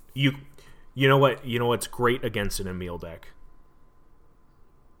you know what's great against an Emil deck?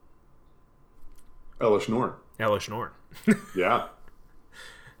 Elish Norn. Elish Norn. Yeah.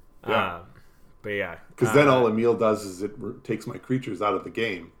 Yeah. But yeah. Because then all Emil does is it takes my creatures out of the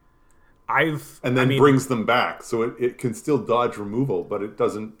game. And then brings them back. So it can still dodge removal, but it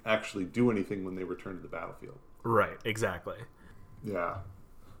doesn't actually do anything when they return to the battlefield. Right, exactly. Yeah.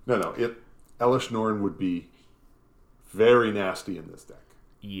 No. Elish Norn would be very nasty in this deck.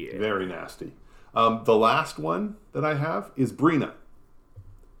 Yeah. Very nasty. The last one that I have is Brina.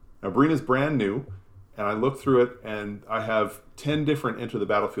 Now, Brina's brand new, and I looked through it, and I have 10 different enter the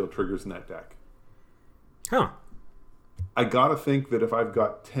battlefield triggers in that deck. Huh. I gotta think that if I've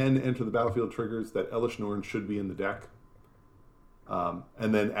got 10 enter the battlefield triggers, that Elish Norn should be in the deck.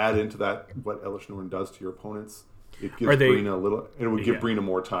 And then add into that what Elish Norn does to your opponents. It gives Brina a little, and it would give Brina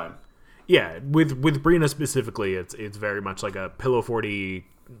more time. Yeah, with Brina specifically, it's very much like a Pillow 40.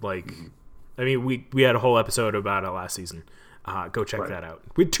 Like, I mean, we had a whole episode about it last season. Go check that out.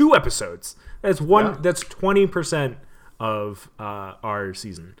 With 2 episodes, that's 20% of our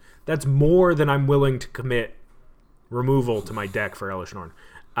season. That's more than I'm willing to commit removal to my deck for Elish Norn.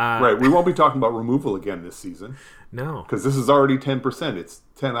 Right, we won't be talking about removal again this season. No, because this is already 10%. It's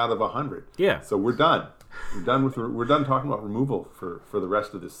 10 out of 100. Yeah, so we're done. We're done talking about removal for the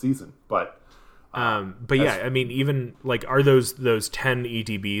rest of this season. But yeah, I mean, even like, are those 10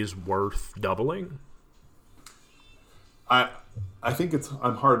 ETBs worth doubling? I think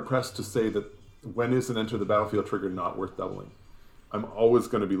I'm hard pressed to say that when is an enter the battlefield trigger not worth doubling. I'm always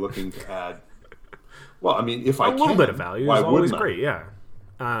going to be looking to add. Well, I mean, if I can, a little bit of value is always great. Yeah.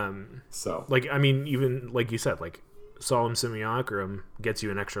 So, like, I mean, even like you said, like Solemn Simulacrum gets you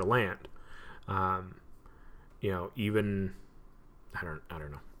an extra land. Even I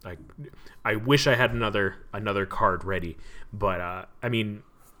don't know. I wish I had another card ready, but I mean,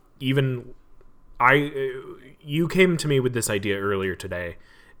 even you came to me with this idea earlier today,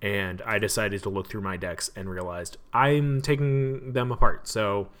 and I decided to look through my decks and realized I'm taking them apart.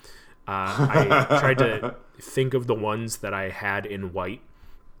 So I tried to think of the ones that I had in white.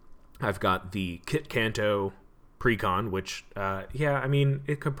 I've got the Kit Kanto Precon, which, I mean,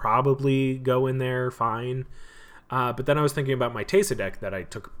 it could probably go in there fine. But then I was thinking about my Teysa deck that I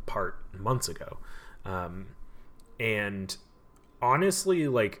took apart months ago. And honestly,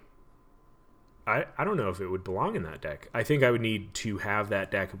 like, I don't know if it would belong in that deck. I think I would need to have that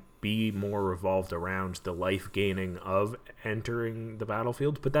deck be more revolved around the life gaining of entering the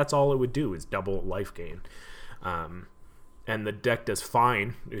battlefield, but that's all it would do is double life gain. And the deck does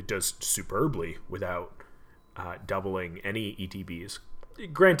fine. It does superbly without doubling any ETBs.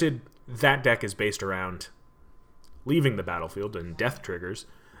 Granted, that deck is based around leaving the battlefield and death triggers.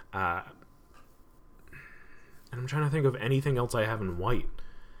 And I'm trying to think of anything else I have in white.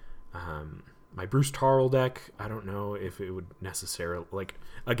 My Bruce Tarl deck, I don't know if it would necessarily, like,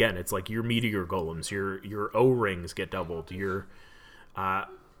 again, it's like your Meteor Golems, your O-Rings get doubled, your I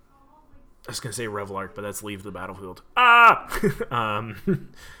was going to say Revelark, but that's leave the battlefield.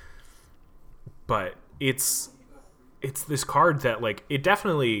 But it's this card that, like, it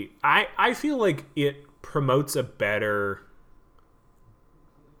definitely, I feel like it promotes a better,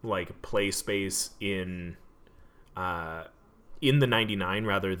 like, play space in the 99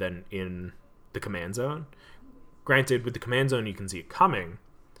 rather than in the command zone. Granted, with the command zone, you can see it coming,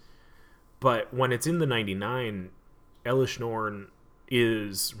 but when it's in the 99, Elish Norn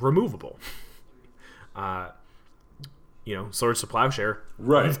is removable. Swords to Plowshare.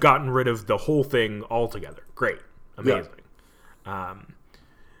 Right. You've gotten rid of the whole thing altogether. Great. Amazing. Yeah.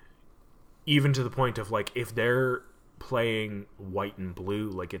 Even to the point of, like, if they're playing white and blue,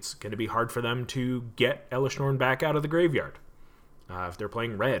 like, it's going to be hard for them to get Elish Norn back out of the graveyard. If they're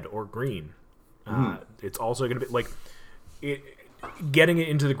playing red or green, it's also going to be, like, getting it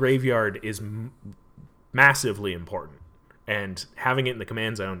into the graveyard is massively important. And having it in the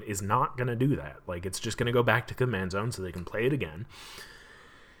command zone is not going to do that. Like, it's just going to go back to command zone so they can play it again.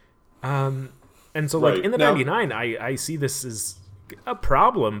 And so, like, Right. in the Now- 99, I see this as a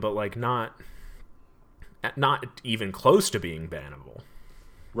problem, but, like, not even close to being bannable.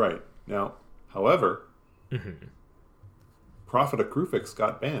 Right. Now, however, Prophet of Krufix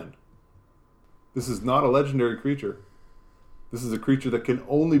got banned. This is not a legendary creature. This is a creature that can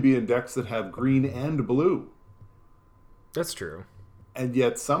only be in decks that have green and blue. That's true. And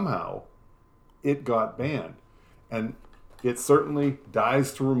yet somehow it got banned. And it certainly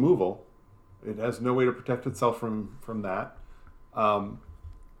dies to removal. It has no way to protect itself from that.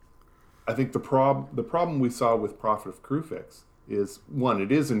 I think the problem we saw with Prophet of Krufix is, one,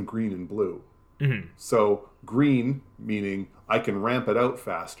 it is in green and blue. So green, meaning I can ramp it out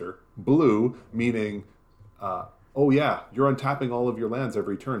faster. Blue, meaning, oh yeah, you're untapping all of your lands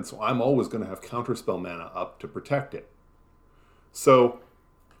every turn, so I'm always going to have counterspell mana up to protect it. So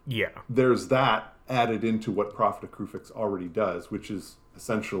Yeah. there's that added into what Prophet of Krufix already does, which is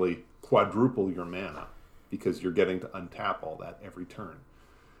essentially quadruple your mana because you're getting to untap all that every turn.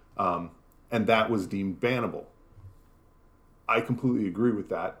 And that was deemed bannable. I completely agree with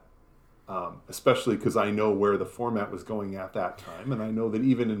that, especially because I know where the format was going at that time, and I know that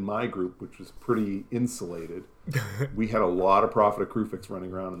even in my group, which was pretty insulated, we had a lot of Prophet of Krufix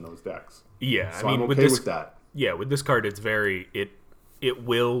running around in those decks. Yeah, So I mean, I'm with okay this, with that. yeah, with this card, it's very it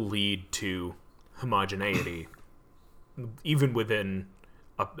will lead to homogeneity, even within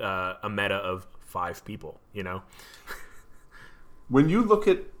a meta of 5 people. You know, When you look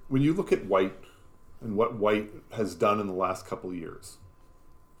at White and what White has done in the last couple of years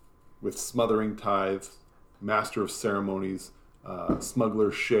with Smothering Tithe, Master of Ceremonies,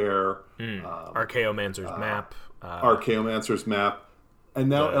 Smuggler's Share, Archaeomancer's map. Archaeomancer's Map, and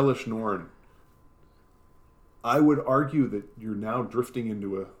now the- Elish Norn, I would argue that you're now drifting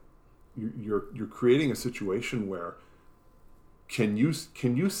into you're creating a situation where can you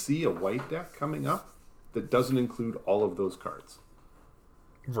see a White deck coming up that doesn't include all of those cards?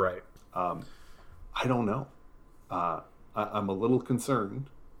 Right. I don't know. I'm a little concerned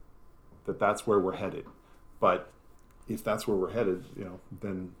that that's where we're headed. But if that's where we're headed,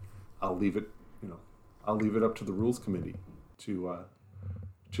 then I'll leave it. I'll leave it up to the rules committee to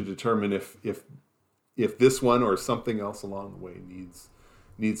determine if this one or something else along the way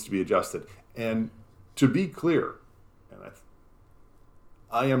needs to be adjusted. And to be clear, and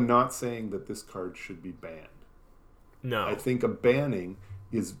I am not saying that this card should be banned. No. I think a banning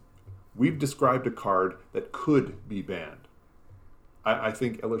is, we've described a card that could be banned. I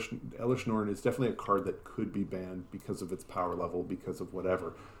think Elish Norn is definitely a card that could be banned because of its power level, because of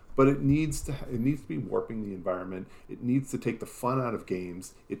whatever. But it needs to be warping the environment. It needs to take the fun out of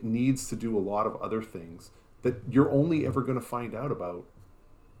games. It needs to do a lot of other things that you're only ever going to find out about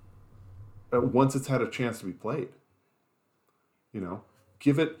once it's had a chance to be played.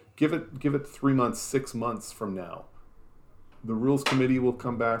 Give it 3 months, 6 months from now. The rules committee will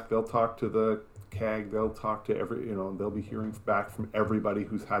come back. They'll talk to the CAG. They'll talk to they'll be hearing back from everybody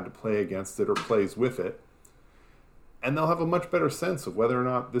who's had to play against it or plays with it. And they'll have a much better sense of whether or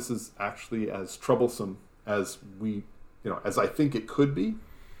not this is actually as troublesome as as I think it could be.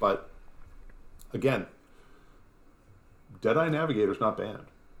 But again, Deadeye Navigator's not banned.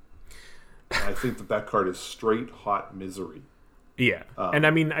 And I think that card is straight hot misery. Yeah. And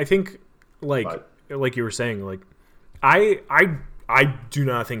I mean, I think like you were saying, like I do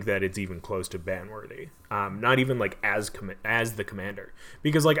not think that it's even close to ban worthy. Not even like as the commander,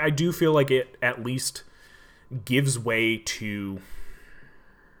 because like I do feel like it at least gives way to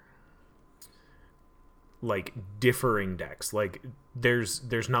like differing decks. Like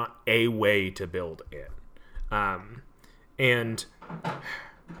there's not a way to build it. And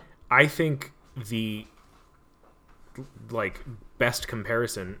I think the like best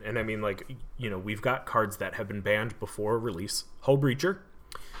comparison, and I mean like, we've got cards that have been banned before release. Hull Breacher.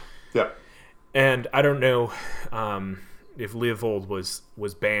 Yeah. And I don't know if Leovold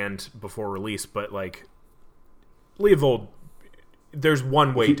was banned before release, but like Leovold, there's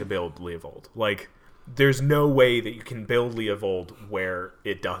one way to build Leovold. Like there's no way that you can build Leovold where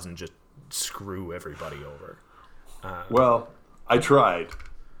it doesn't just screw everybody over. Well, I tried.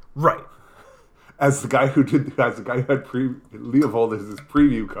 Right. As the guy who had Leovold as his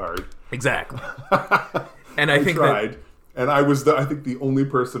preview card. Exactly. And I think tried, and I was I think the only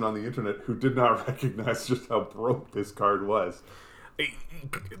person on the internet who did not recognize just how broke this card was.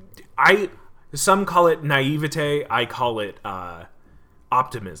 Some call it naivete. I call it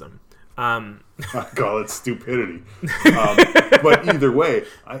optimism. I call it stupidity. But either way,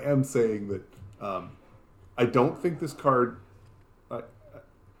 I am saying that I don't think this card.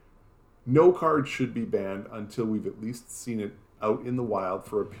 No card should be banned until we've at least seen it out in the wild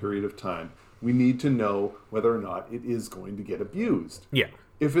for a period of time. We need to know whether or not it is going to get abused. Yeah.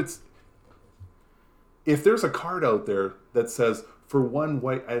 If there's a card out there that says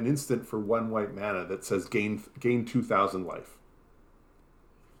an instant for 1 white mana that says gain 2,000 life.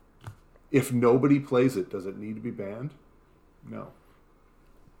 If nobody plays it, does it need to be banned? No.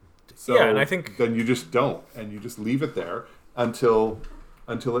 So yeah, and I think then you just don't, and you just leave it there until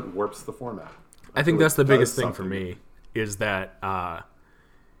it warps the format. I think that's the biggest thing for me is that I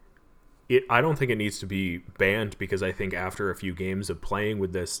don't think it needs to be banned, because I think after a few games of playing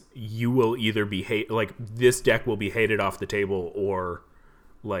with this, you will either be this deck will be hated off the table, or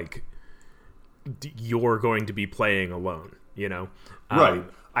like you're going to be playing alone. You know, right?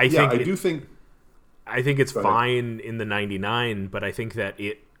 I think it's Go fine in the 99, but I think that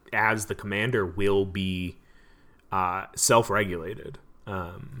it, as the commander, will be self-regulated.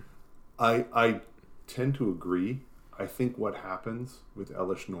 I tend to agree. I think what happens with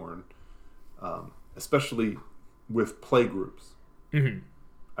Elesh Norn, especially with play groups,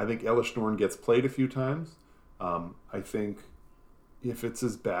 I think Elesh Norn gets played a few times. I think if it's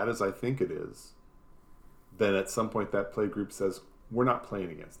as bad as I think it is, then at some point that play group says, we're not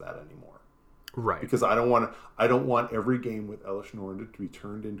playing against that anymore. Right. Because I don't want every game with Elesh Norn to be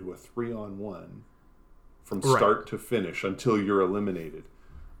turned into a 3-on-1 from start to finish until you're eliminated.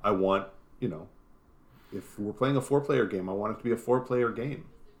 I want, if we're playing a 4-player game, I want it to be a 4-player game.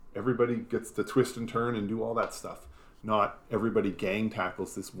 Everybody gets to twist and turn and do all that stuff. Not everybody gang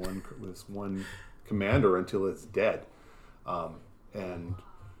tackles this one commander until it's dead. On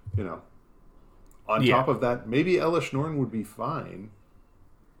top of that, maybe Elesh Norn would be fine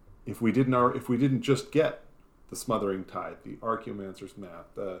if we didn't just get the Smothering Tide, the Archaeomancer's Map,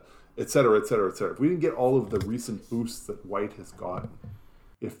 et cetera, et cetera, et cetera. If we didn't get all of the recent boosts that White has gotten,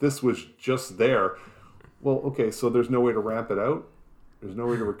 if this was just there, well, okay, so there's no way to ramp it out. There's no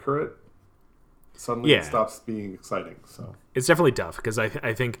way to recur it. Suddenly it stops being exciting. So it's definitely tough, because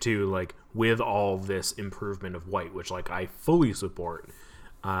I think too, like, with all this improvement of White, which like I fully support.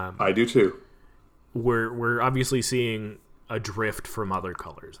 I do too. We're obviously seeing a drift from other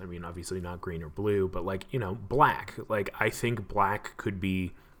colors. I mean, obviously not green or blue, but like, black. Like, I think black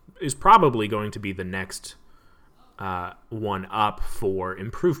is probably going to be the next one up for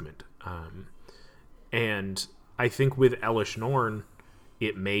improvement. And I think with Elesh Norn,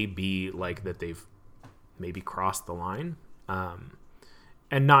 it may be like that they've maybe crossed the line.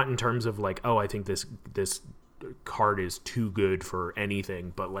 And not in terms of like, oh, I think this card is too good for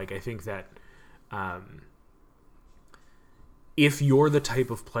anything, but like, I think that if you're the type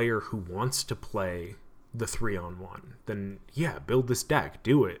of player who wants to play the 3-on-1, then yeah, build this deck,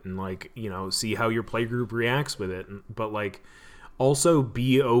 do it, and like, see how your play group reacts with it. But like, also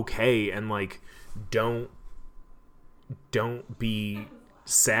be okay, and like, don't be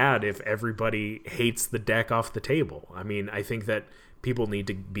sad if everybody hates the deck off the table. I mean, I think that people need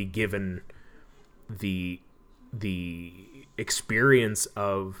to be given the experience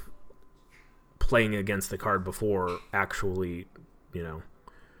of playing against the card before actually,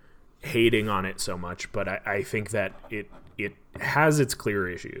 hating on it so much. But I think that it has its clear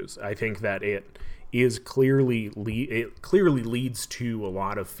issues. I think that it clearly leads to a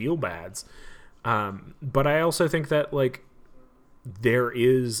lot of feel bads. But I also think that like there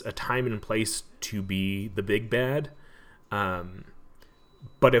is a time and place to be the big bad.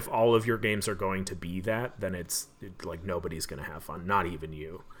 But if all of your games are going to be that, then it's like nobody's going to have fun, not even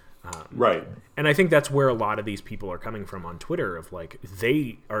you. Right. And I think that's where a lot of these people are coming from on Twitter, of like,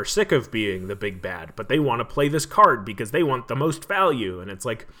 they are sick of being the big bad, but they want to play this card because they want the most value. And it's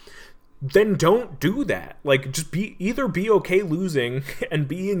like, then don't do that. Like, just either be okay losing and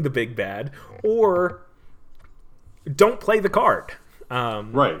being the big bad, or don't play the card.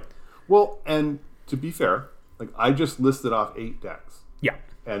 Right. Well, and to be fair, like, I just listed off 8 decks. Yeah.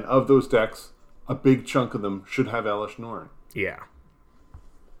 And of those decks, a big chunk of them should have Elesh Norn. Yeah.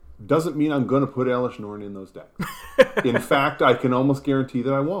 Doesn't mean I'm going to put Elesh Norn in those decks. In fact, I can almost guarantee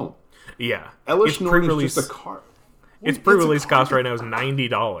that I won't. Yeah. Elesh Norn is just a card. Its pre-release cost right now is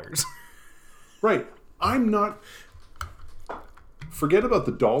 $90. Right. I'm not... Forget about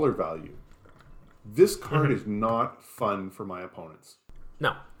the dollar value. This card is not fun for my opponents.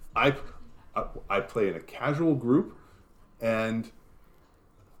 No. I play in a casual group, and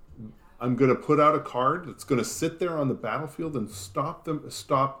I'm going to put out a card that's going to sit there on the battlefield and stop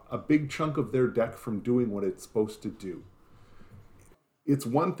a big chunk of their deck from doing what it's supposed to do. It's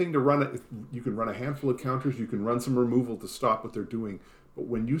one thing to run it. You can run a handful of counters. You can run some removal to stop what they're doing. But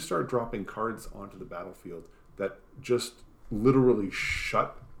when you start dropping cards onto the battlefield that just literally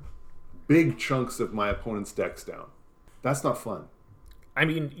shut big chunks of my opponent's decks down, that's not fun. I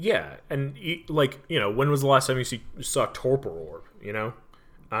mean, yeah, and when was the last time you saw Torpor Orb? In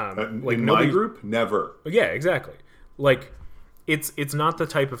my group, never. Yeah, exactly. It's not the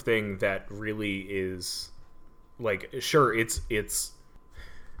type of thing that really is sure it's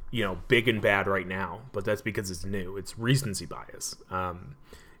big and bad right now, but that's because it's new. It's recency bias.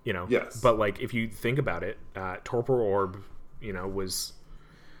 Yes. But if you think about it, Torpor Orb, was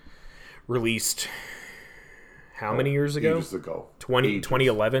released how many years ago? Ages ago.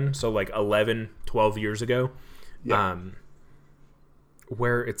 2011, so 12 years ago. Yeah.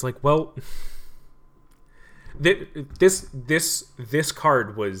 Where it's this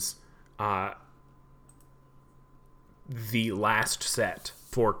card was the last set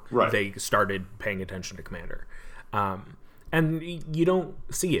before they started paying attention to Commander. And you don't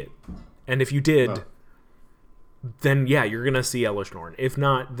see it. And if you did, then yeah, you're going to see Elesh Norn. If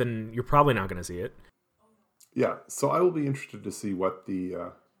not, then you're probably not going to see it. Yeah, so I will be interested to see what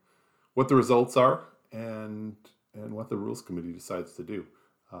the results are and what the rules committee decides to do.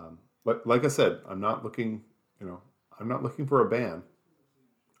 But like I said, I'm not looking for a ban.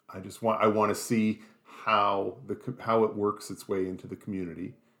 I want to see how it works its way into the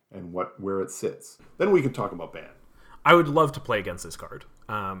community and where it sits. Then we can talk about ban. I would love to play against this card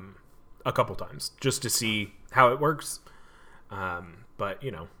a couple times just to see how it works. But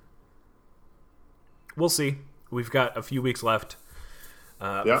we'll see. We've got a few weeks left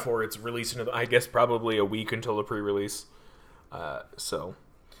before it's released. I guess probably a week until the pre-release. So,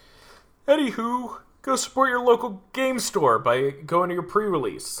 anywho, go support your local game store by going to your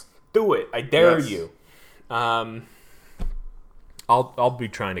pre-release. Do it. I dare you. I'll be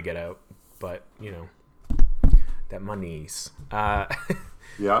trying to get out, but that money's.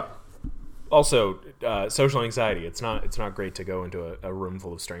 Yeah. Also, social anxiety. It's not great to go into a room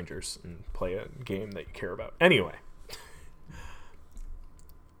full of strangers and play a game that you care about. Anyway,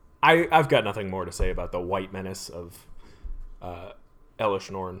 I've got nothing more to say about the white menace of Elesh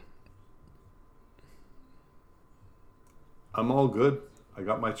Norn. I'm all good. I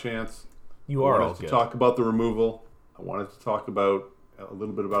got my chance. You are all good. I wanted to talk about the removal. I wanted to talk about a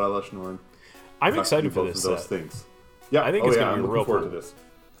little bit about Elesh Norn. I'm excited for this. Those things. Yeah, I think it's going to be real forward cool. to this.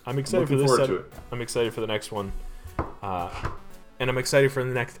 I'm excited for this. I'm excited for the next one, and I'm excited for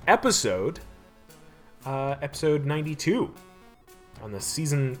the next episode, episode 92, on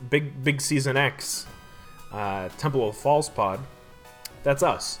the big season X, Temple of False Pod. That's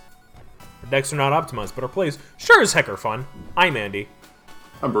us. Our decks are not optimized, but our plays sure as heck are fun. I'm Andy.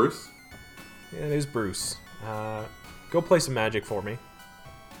 I'm Bruce. Yeah, it is Bruce. Go play some Magic for me,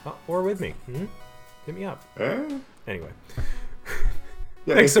 or with me. Hit me up. Anyway.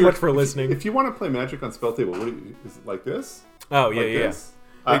 Yeah, thanks so much for listening. If you want to play Magic on Spell Table, is it like this? Oh, yeah, like yeah. This?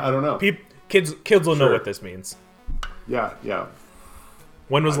 I don't know. Kids will know what this means. Yeah.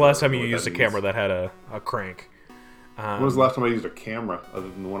 When was the last time you used a camera that had a crank? When was the last time I used a camera other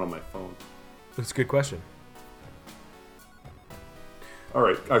than the one on my phone? That's a good question. All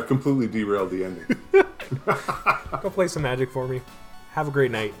right, I've completely derailed the ending. Go play some Magic for me. Have a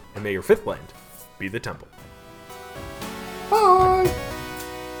great night, and may your fifth land be the Temple. Bye!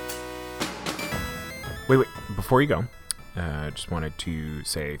 Wait. Before you go, I just wanted to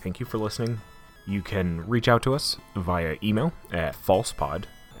say thank you for listening. You can reach out to us via email at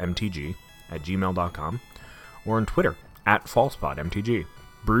falsepodmtg@gmail.com or on Twitter at falsepodmtg.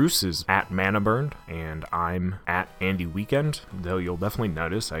 Bruce is at ManaBurned, and I'm at Andy Weekend, though you'll definitely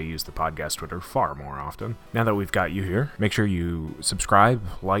notice I use the podcast Twitter far more often. Now that we've got you here, make sure you subscribe,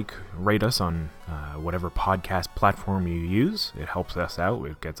 rate us on whatever podcast platform you use. It helps us out.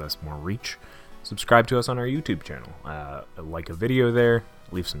 It gets us more reach. Subscribe to us on our YouTube channel. Like a video there.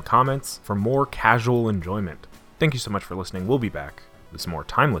 Leave some comments for more casual enjoyment. Thank you so much for listening. We'll be back with some more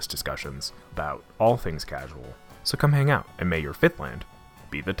timeless discussions about all things casual. So come hang out, and may your fifth land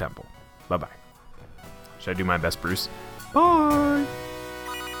be the Temple. Bye-bye. Should I do my best, Bruce? Bye!